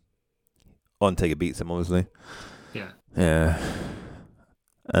then Undertaker beats him, obviously. Yeah. Yeah.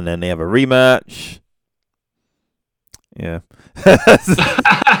 And then they have a rematch. Yeah.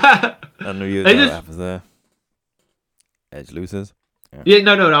 I know what happens there. Edge loses. Yeah,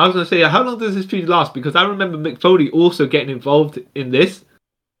 no. I was going to say, how long does this feud last? Because I remember Mick Foley also getting involved in this.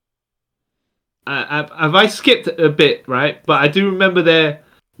 Have I skipped a bit, right? But I do remember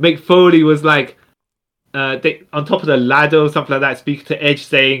Mick Foley was like, on top of the ladder or something like that, speaking to Edge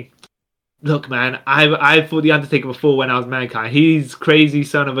saying, look, man, I fought The Undertaker before when I was Mankind. He's crazy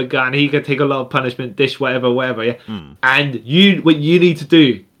son of a gun. He can take a lot of punishment, dish, whatever, yeah? And what you need to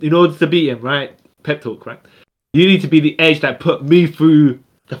do in order to beat him, right? Pep talk, right? You need to be the Edge that put me through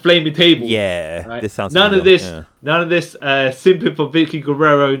the flaming table. Yeah, right? This sounds none of this simping for Vicky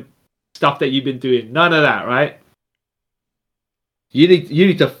Guerrero stuff that you've been doing. None of that, right? You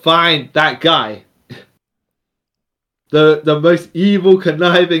need to find that guy, the most evil,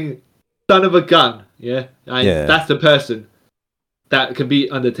 conniving son of a gun. Yeah, and that's the person that can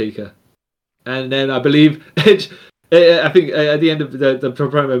beat Undertaker. And then I believe Edge. I think at the end of the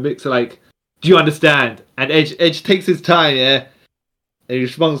promo, Mick's like, "Do you understand?" And Edge takes his time, yeah, and he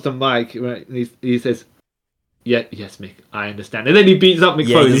responds to Mike, right? And he says, "Yeah, yes, Mick, I understand." And then he beats up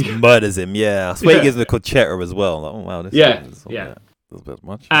Mick Foley. He just murders him. Yeah, I swear he gives him a concerto as well. Like, oh wow, this is a bit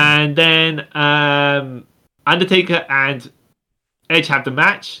much. And then Undertaker and Edge have the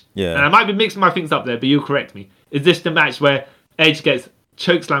match. Yeah, and I might be mixing my things up there, but you correct me. Is this the match where Edge gets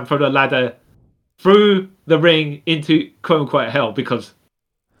chokeslammed from the ladder through the ring into quote unquote hell because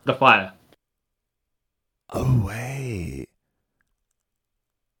the fire? Oh wait.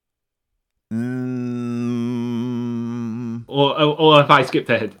 Or if I skipped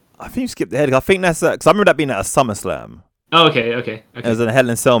ahead? I think you skipped ahead. I think that's because I remember that being at a SummerSlam. Oh, okay. It was in a Hell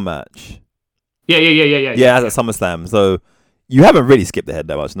in a Cell match. Yeah. Yeah, as at SummerSlam. So you haven't really skipped ahead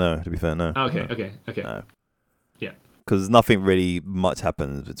that much, no. To be fair, no. Okay. No. Yeah. Because nothing really much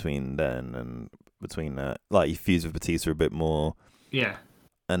happens between then and between that. Like he fused with Batista a bit more. Yeah.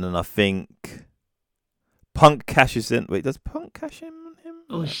 And then I think Punk cashes in. Wait, does Punk cash in on him?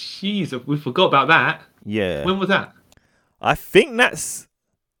 Oh, jeez, we forgot about that. Yeah. When was that? I think that's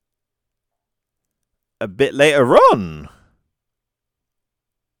a bit later on.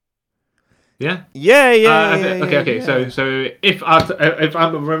 Yeah. Okay. Yeah. So if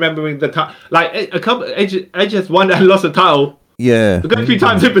I'm remembering the time, like Edge has won and lost a title. Yeah. There's going to be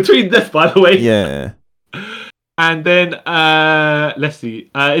times in between this, by the way. Yeah. And then let's see.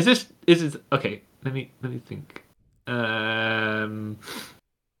 Is this okay? Let me think. Trying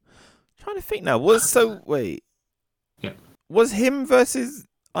to think now. Wait. Yeah. Was him versus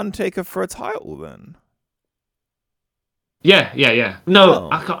Undertaker for a title then? Yeah. No, Oh,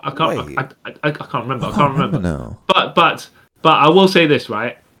 I can't remember. I can't remember. No. But I will say this,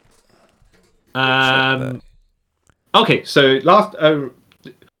 right? Okay, so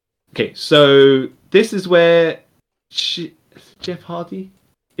so this is where Jeff Hardy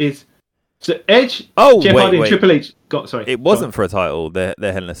is. So Edge, Jeff Hardy, and Triple H got. Sorry, it wasn't for a title. Their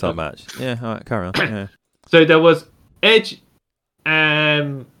Hell in a Cell match. Yeah, all right, carry on. Yeah. So there was Edge.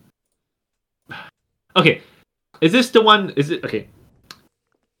 Okay, is this the one? Is it okay?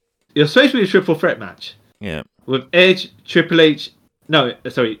 It was supposed to be a triple threat match. Yeah. With Edge, Triple H. No,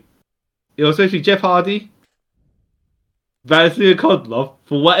 sorry. It was supposed to be Jeff Hardy, Vasilij Kodlov.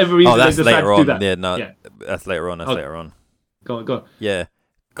 For whatever reason, that's they decided later to do on. that. Yeah, no, that's later on. Later on. Go on. Yeah.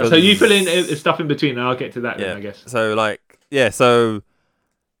 So you fill in stuff in between, and I'll get to that then, I guess. So so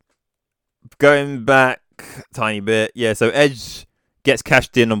going back a tiny bit, so Edge gets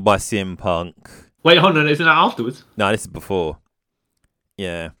cashed in on by CM Punk. Wait, hold on, isn't that afterwards? No, this is before.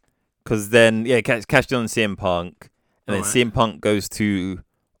 Yeah. Because then, cashed in on CM Punk, and then CM Punk goes to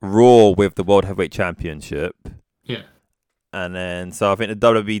Raw with the World Heavyweight Championship. Yeah. And then, so I think the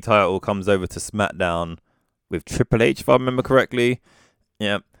WWE title comes over to SmackDown with Triple H, if I remember correctly.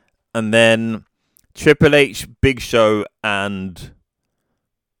 Yeah. And then Triple H, Big Show, and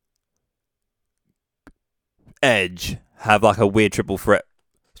Edge have like a weird triple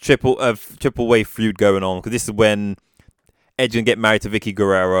way feud going on. Because this is when Edge gonna get married to Vicky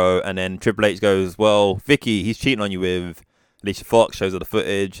Guerrero, and then Triple H goes, well, Vicky, he's cheating on you with Alicia Fox, shows her the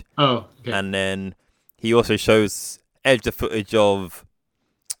footage. Oh, okay. And then he also shows Edge the footage of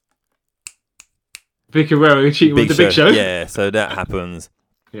Vicky Guerrero cheating with the Big Show. Yeah, so that happens.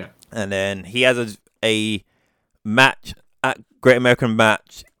 Yeah. And then he has a match at Great American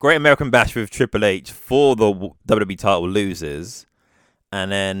Bash with Triple H for the WWE title, loses. And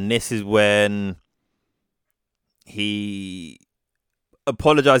then this is when he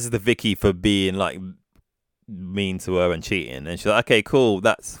apologizes to Vicky for being like mean to her and cheating, and she's like, okay, cool,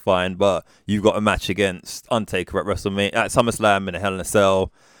 that's fine, but you've got a match against Undertaker at WrestleMania at SummerSlam in a Hell in a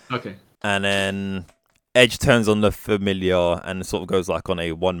Cell. Okay. And then Edge turns on the Familiar and sort of goes like on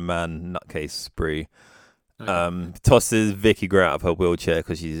a one-man nutcase spree. Okay. Tosses Vicky Guerrero out of her wheelchair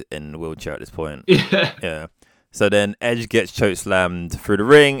because she's in the wheelchair at this point. Yeah. So then Edge gets chokeslammed through the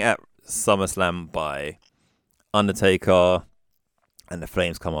ring at SummerSlam by Undertaker, and the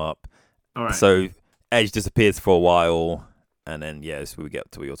flames come up. All right. So Edge disappears for a while, and then so we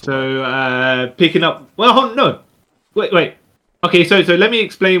get to your talk. So picking up. Well, hold on, no, wait. Okay, so let me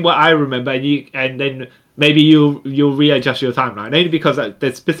explain what I remember, and then maybe you'll readjust your timeline. Only because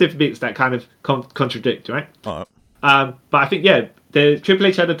there's specific bits that kind of contradict, right? All right. But I think the Triple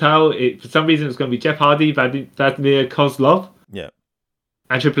H had a title. For some reason, it's going to be Jeff Hardy, Vasilij Kozlov. Yeah.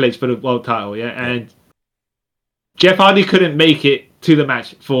 And Triple H for the world title, yeah, and Jeff Hardy couldn't make it to the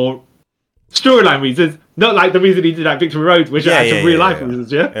match for storyline reasons, not like the reason he did at Victory Road, which are actual real life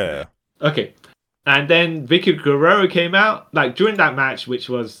reasons. Yeah. Okay. And then Vicky Guerrero came out like during that match, which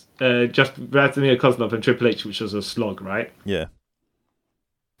was just Vladimir Kozlov and Triple H, which was a slog, right? Yeah.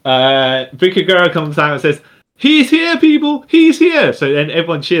 Vicky Guerrero comes out and says, "He's here, people! He's here!" So then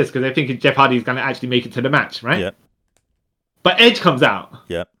everyone cheers because they're thinking Jeff Hardy is going to actually make it to the match, right? Yeah. But Edge comes out.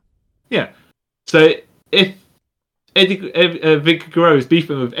 Yeah. Yeah. So if Vicky Guerrero is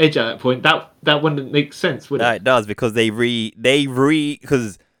beefing with Edge at that point, that wouldn't make sense, would it? It does, because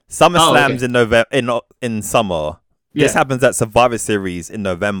because SummerSlam's in November in summer. Yeah. This happens at Survivor Series in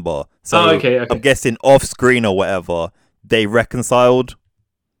November. So okay. I'm guessing off screen or whatever, they reconciled.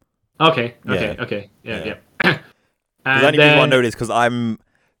 Okay. Yeah. The only reason I know this because I'm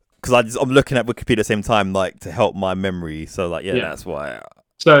looking at Wikipedia at the same time, like to help my memory. So like, that's why.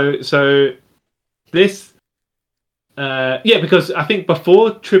 So this, because I think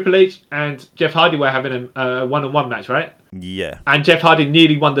before Triple H and Jeff Hardy were having a one-on-one match, right? Yeah. And Jeff Hardy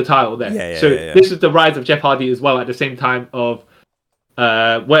nearly won the title there. This is the rise of Jeff Hardy as well at the same time of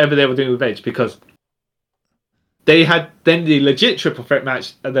whatever they were doing with Edge, because they had then the legit triple threat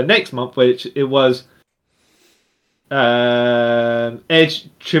match the next month, which it was Edge,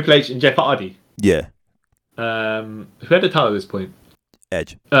 Triple H, and Jeff Hardy. Yeah. Who had the title at this point?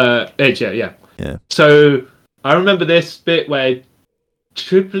 Edge. Edge, yeah. Yeah. So I remember this bit where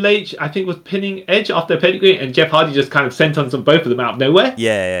Triple H, I think, was pinning Edge after a pedigree, and Jeff Hardy just kind of sentenced on both of them out of nowhere.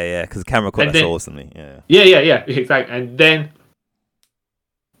 Yeah. Because the camera caught that so awesomely. Yeah. Yeah, exactly. And then,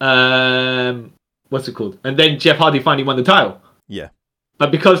 what's it called? And then Jeff Hardy finally won the title. Yeah.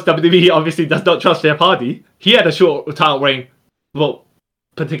 But because WWE obviously does not trust Jeff Hardy, he had a short title reign for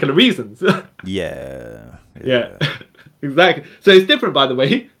particular reasons. Yeah. Exactly. So it's different, by the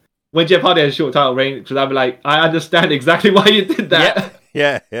way. When Jeff Hardy had a short title reign, because I'd be like, I understand exactly why you did that.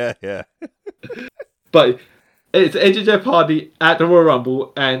 Yeah. But it's Edge and Jeff Hardy at the Royal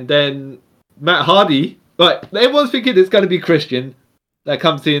Rumble, and then Matt Hardy. Like, everyone's thinking it's going to be Christian that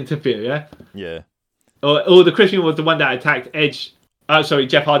comes to interfere, yeah? Yeah. Or the Christian was the one that attacked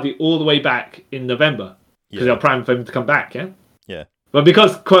Jeff Hardy all the way back in November. Because they were primed for him to come back, yeah? Yeah. But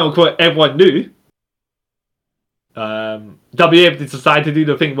because, quote unquote, everyone knew, WWE decided to do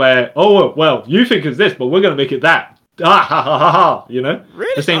the thing where, oh, well, you think it's this, but we're going to make it that. Ha ha ha ha ha, you know?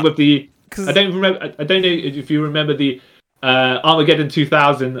 Really? The same with the... I don't know if you remember the Armageddon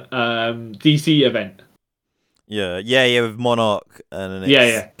 2000 DC event. Yeah, with Monarch and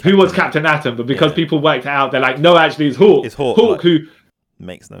Who was Captain Atom? But because people worked it out, they're like, no, actually, it's Hawk. It's Hawk, Hawk, who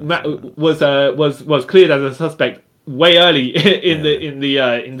makes no was cleared as a suspect way early in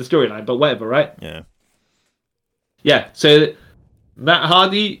the storyline. But whatever, right? Yeah. Yeah. So Matt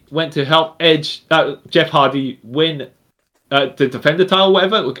Hardy went to help Jeff Hardy win to defend the title,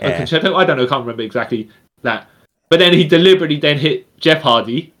 whatever. Concerto, I don't know, I can't remember exactly that. But then he deliberately then hit Jeff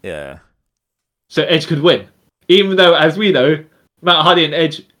Hardy. Yeah. So Edge could win. Even though, as we know, Matt Hardy and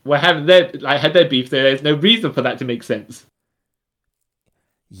Edge were having had their beef, so there's no reason for that to make sense.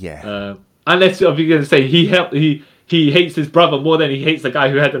 Yeah. Unless you're going to say he hates his brother more than he hates the guy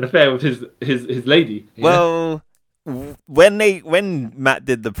who had an affair with his lady. Well, when Matt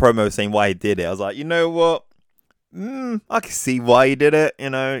did the promo saying why he did it, I was like, you know what? I can see why he did it.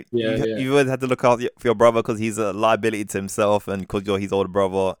 You know, you always had to look out for your brother because he's a liability to himself, and because you're his older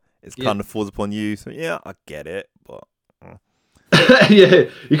brother, it's kind of falls upon you. So yeah, I get it, but yeah,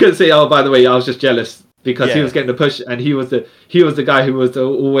 you couldn't say, oh, by the way, I was just jealous because he was getting the push, and he was the guy who was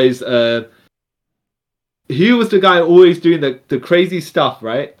always he was the guy always doing the crazy stuff,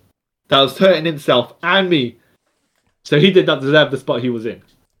 right? That was hurting himself and me. So he did not deserve the spot he was in.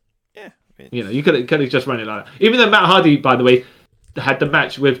 Yeah. You know, you could have just run it like that. Even though Matt Hardy, by the way, had the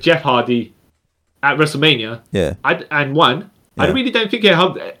match with Jeff Hardy at WrestleMania, and won. Yeah. I really don't think it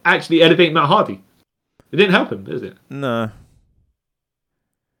helped actually elevate Matt Hardy. It didn't help him, does it? No.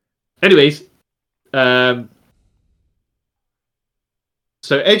 Anyways, so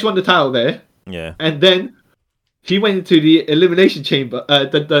Edge won the title there. Yeah. And then he went into the Elimination Chamber,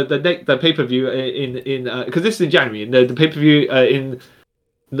 the pay-per-view in because this is in January, and the pay-per-view in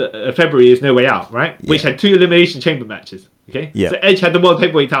February is No Way Out, right? Yeah. Which had 2 Elimination Chamber matches. Okay. Yeah. So Edge had the World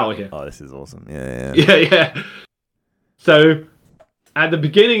Heavyweight title here. Oh, this is awesome. Yeah. Yeah. So at the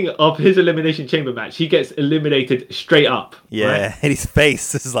beginning of his Elimination Chamber match, he gets eliminated straight up. Yeah. Right? And his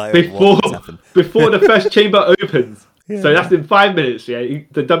face is like before the first chamber opens. Yeah. So that's in 5 minutes. Yeah,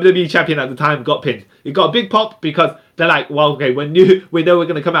 the WWE champion at the time got pinned. It got a big pop because they're like, "Well, okay, we know we're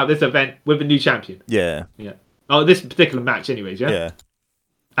going to come out of this event with a new champion." Yeah. Oh, this particular match, anyways. Yeah. Yeah.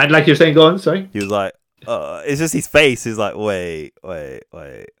 And like you're saying, go on. Sorry. He was like, it's just his face is like, wait,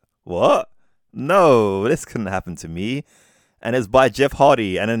 what? No, this couldn't happen to me. And it's by Jeff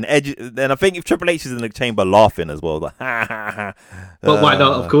Hardy, and then Edge. Then I think if Triple H is in the chamber laughing as well, like, ha ha ha. But why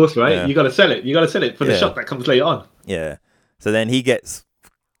not? Of course, right? Yeah. You got to sell it. You got to sell it for the shot that comes later on. Yeah. So then he gets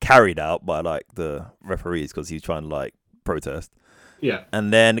carried out by like the referees because he's trying to like protest. Yeah.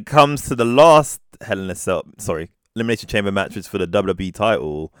 And then it comes to the last Elimination Chamber matches for the WWE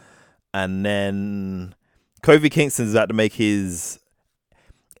title, and then Kofi Kingston's about to make his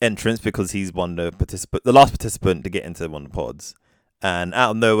entrance because he's the last participant to get into one of the pods, and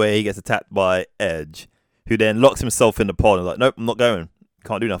out of nowhere he gets attacked by Edge, who then locks himself in the pod and like, nope, I'm not going,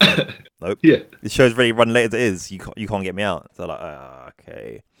 can't do nothing. Nope. Yeah, the show's ready to run late as it is, you can't get me out. So like,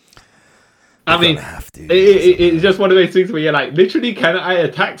 okay, I mean, it's just one of those things where you're like, literally, can I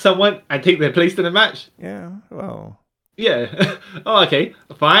attack someone and take their place in the match? Yeah, well, yeah. Oh, okay,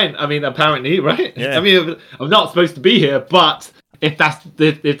 fine. I mean, apparently, right? Yeah. I mean, I'm not supposed to be here, but if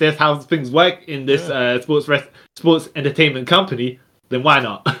that's how things work in this sports entertainment company, then why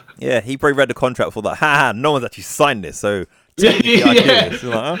not? Yeah, he probably read the contract for that. No one's actually signed this, so yeah. Like,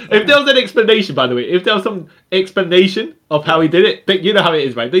 huh? If there was an explanation, by the way, if there was some explanation of how he did it, but you know how it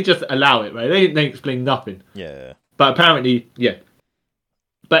is, right? They just allow it, right? They explain nothing. Yeah. But apparently, yeah.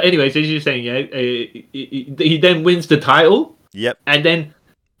 But anyways, as you're saying, yeah, he then wins the title. Yep. And then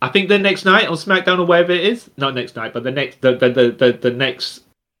I think the next night on SmackDown or wherever it is, not next night, but the next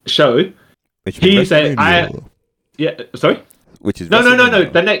show, he said, sorry, which is no,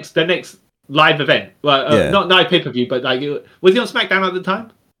 the next live event. Well, not live pay-per-view, but like, was he on SmackDown at the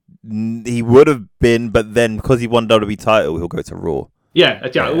time? He would have been, but then because he won WWE title, he'll go to Raw. Yeah.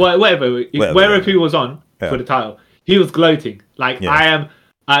 Wherever he was on for the title, he was gloating like, I am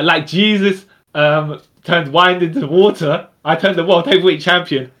like Jesus turned wine into water. I turned the World Heavyweight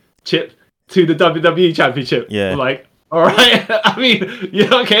Championship to the WWE Championship. Yeah. I'm like, all right. I mean,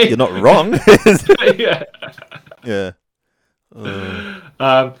 you're okay. You're not wrong. Yeah. Yeah.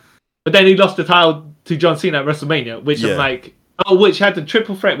 But then he lost the title to John Cena at WrestleMania, which I'm like, which had the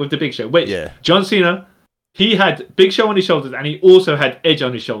triple threat with the Big Show. Which John Cena, he had Big Show on his shoulders, and he also had Edge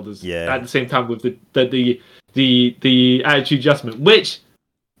on his shoulders. Yeah. At the same time with the attitude adjustment, which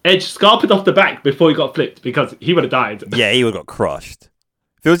Edge scarpered off the back before he got flipped because he would have died. Yeah, he would have got crushed.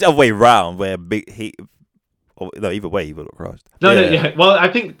 If it was the other way round, where either way he would have got crushed. No. Well,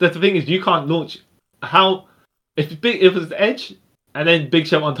 I think the thing is, you can't launch if it was Edge and then Big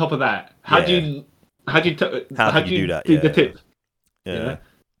Show on top of that. How do you do that? Do the tip? Yeah.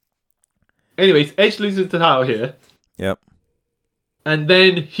 Anyways, Edge loses the title here. Yep. And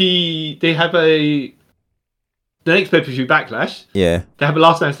then they have the next pay-per-view Backlash. Yeah. They have a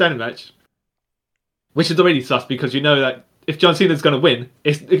last man standing match, which is already sus because you know that if John Cena's going to win,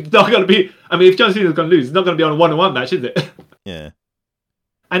 it's not going to be. I mean, if John Cena's going to lose, it's not going to be on a one-on-one match, is it? Yeah.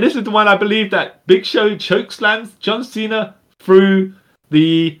 And this is the one I believe that Big Show choke slams John Cena through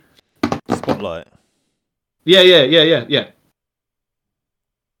the spotlight. Yeah.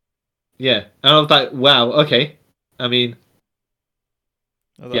 And I was like, wow, okay. I mean,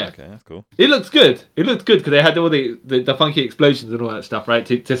 okay, that's cool. It looks good. It looked good because they had all the funky explosions and all that stuff, right?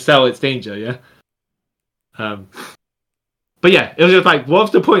 To sell its danger, yeah. But yeah, it was just like,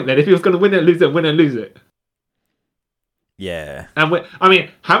 what's the point then? If he was going to win it, win and lose it. Yeah. And I mean,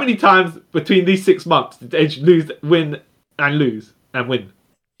 how many times between these 6 months did Edge win and lose and win?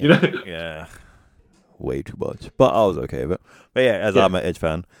 You know? Yeah. Way too much, but I was okay with it. But yeah, as I'm an Edge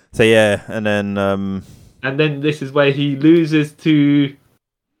fan, so yeah, and then this is where he loses to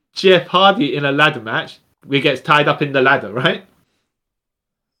Jeff Hardy in a ladder match. He gets tied up in the ladder, right?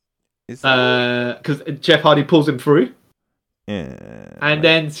 Because Jeff Hardy pulls him through. Yeah. And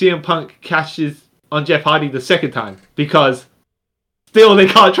then CM Punk cashes on Jeff Hardy the second time because still they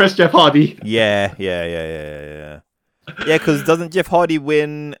can't trust Jeff Hardy. Yeah. Yeah, because doesn't Jeff Hardy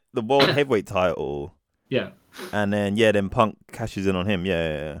win the World Heavyweight title? Yeah. And then Punk cashes in on him.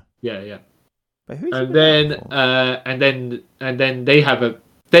 Yeah. But and then they have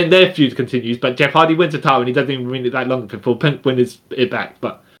then their feud continues, but Jeff Hardy wins the title and he doesn't even win it that long before Punk wins it back.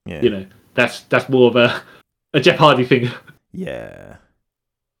 But you know, that's more of a Jeff Hardy thing. Yeah.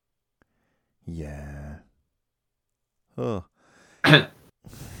 Oh.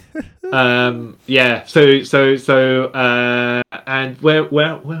 Yeah. So and where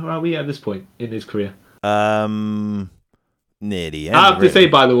are we at this point in his career? Near the end. I have to say,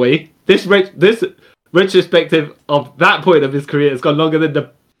 by the way, this retrospective of that point of his career has gone longer than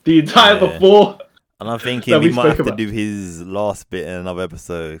the entire before. And I'm thinking we might have to do his last bit in another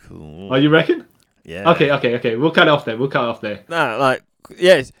episode. Oh, you reckon? Yeah. Okay. We'll cut it off there. Nah, like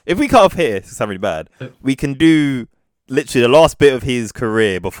yes, if we cut off here, it's sound really bad. We can do literally the last bit of his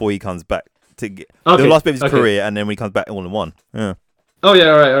career before he comes back to get the last bit of his career, and then when he comes back all in one. Yeah. Oh yeah,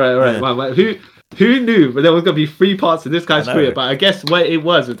 all right. Yeah. Wow. Who knew? But there was gonna be 3 parts of this guy's career. But I guess what it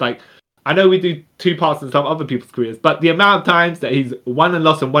was like, I know we do 2 parts in some other people's careers, but the amount of times that he's won and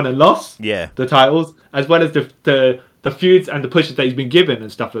lost, yeah, the titles, as well as the feuds and the pushes that he's been given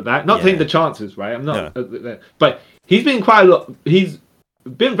and stuff like that. Not saying the chances, right? I'm not, but he's been quite a lot. He's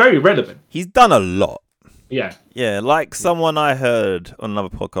been very relevant. He's done a lot. Yeah. Yeah, like someone I heard on another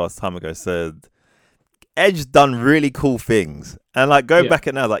podcast time ago said, Edge's done really cool things. And like going back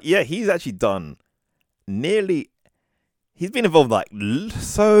at now, like, yeah, he's actually done he's been involved like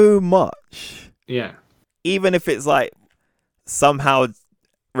so much. Yeah. Even if it's like somehow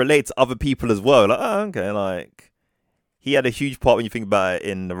relates to other people as well. Like, oh, okay, like he had a huge part when you think about it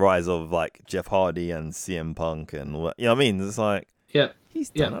in the rise of like Jeff Hardy and CM Punk and all that. You know what I mean? It's like, he's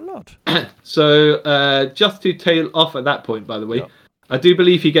done a lot. So just to tail off at that point, by the way, I do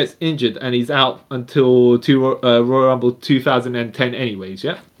believe he gets injured and he's out until Royal Rumble 2010 anyways,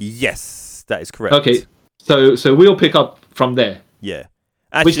 yeah? Yes, that is correct. Okay, so we'll pick up from there. Yeah.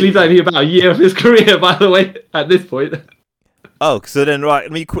 Actually, which leaves only about a year of his career, by the way, at this point. Oh, so then, right,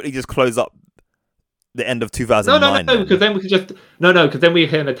 let me quickly just close up the end of 2009. No, because then we can just... because then we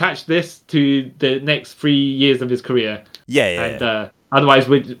can attach this to the next 3 years of his career. Yeah. Otherwise,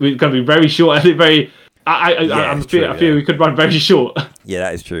 we're going to be very short. I feel we could run very short. Yeah,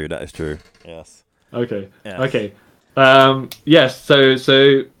 that is true. Yes. Okay. Yeah. Okay. Yes. So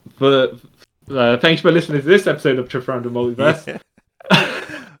for thanks for listening to this episode of Trip Around the Multiverse.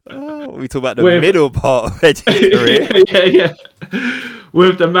 We talk about the middle part of Edge's career. Yeah.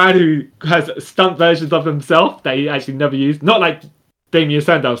 With the man who has stunt versions of himself that he actually never used. Not like Damien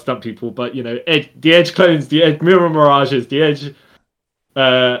Sandow stunt people, but the Edge clones, the Edge mirror mirages, the Edge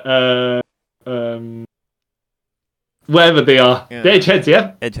wherever they are. The Edge heads,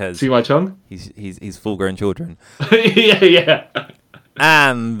 yeah? Edge heads. See my Chung? He's full grown children. Yeah.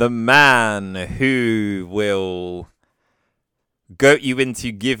 And the man who will goat you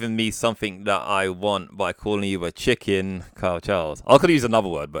into giving me something that I want by calling you a chicken, Kyle Charles. I could use another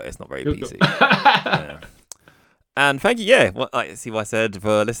word, but it's not very PC. And thank you, I see what I said,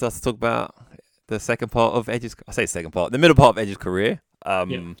 for listening to talk about the second part of Edge's... I say second part, the middle part of Edge's career.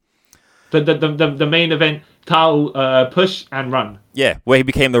 The main event, Kyle push and run. Yeah, where he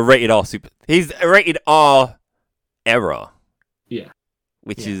became the rated R super... He's a rated R era. Yeah.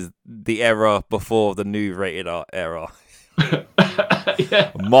 Which is the era before the new rated R era.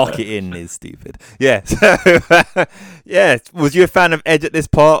 Marketing is stupid. Yeah. So, was you a fan of Edge at this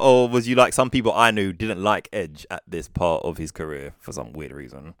part, or was you like some people I knew didn't like Edge at this part of his career for some weird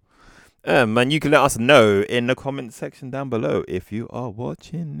reason? And you can let us know in the comment section down below if you are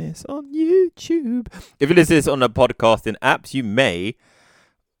watching this on YouTube. If you listen to this on the podcasting apps, you may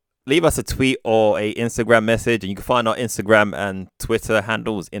leave us a tweet or a Instagram message, and you can find our Instagram and Twitter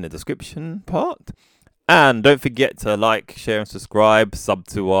handles in the description part. And don't forget to like, share, and subscribe. Sub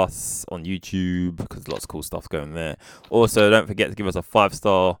to us on YouTube because lots of cool stuff's going there. Also, don't forget to give us a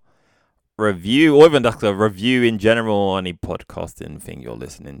 5-star review, or even just a review in general on any podcasting thing you're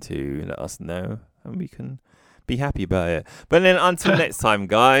listening to. Let us know, and we can be happy about it. But then until next time,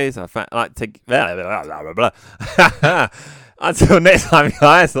 guys, Until next time,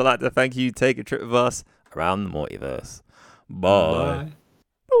 guys, I'd like to thank you. Take a trip with us around the multiverse. Bye.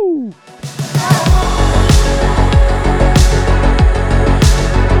 Bye.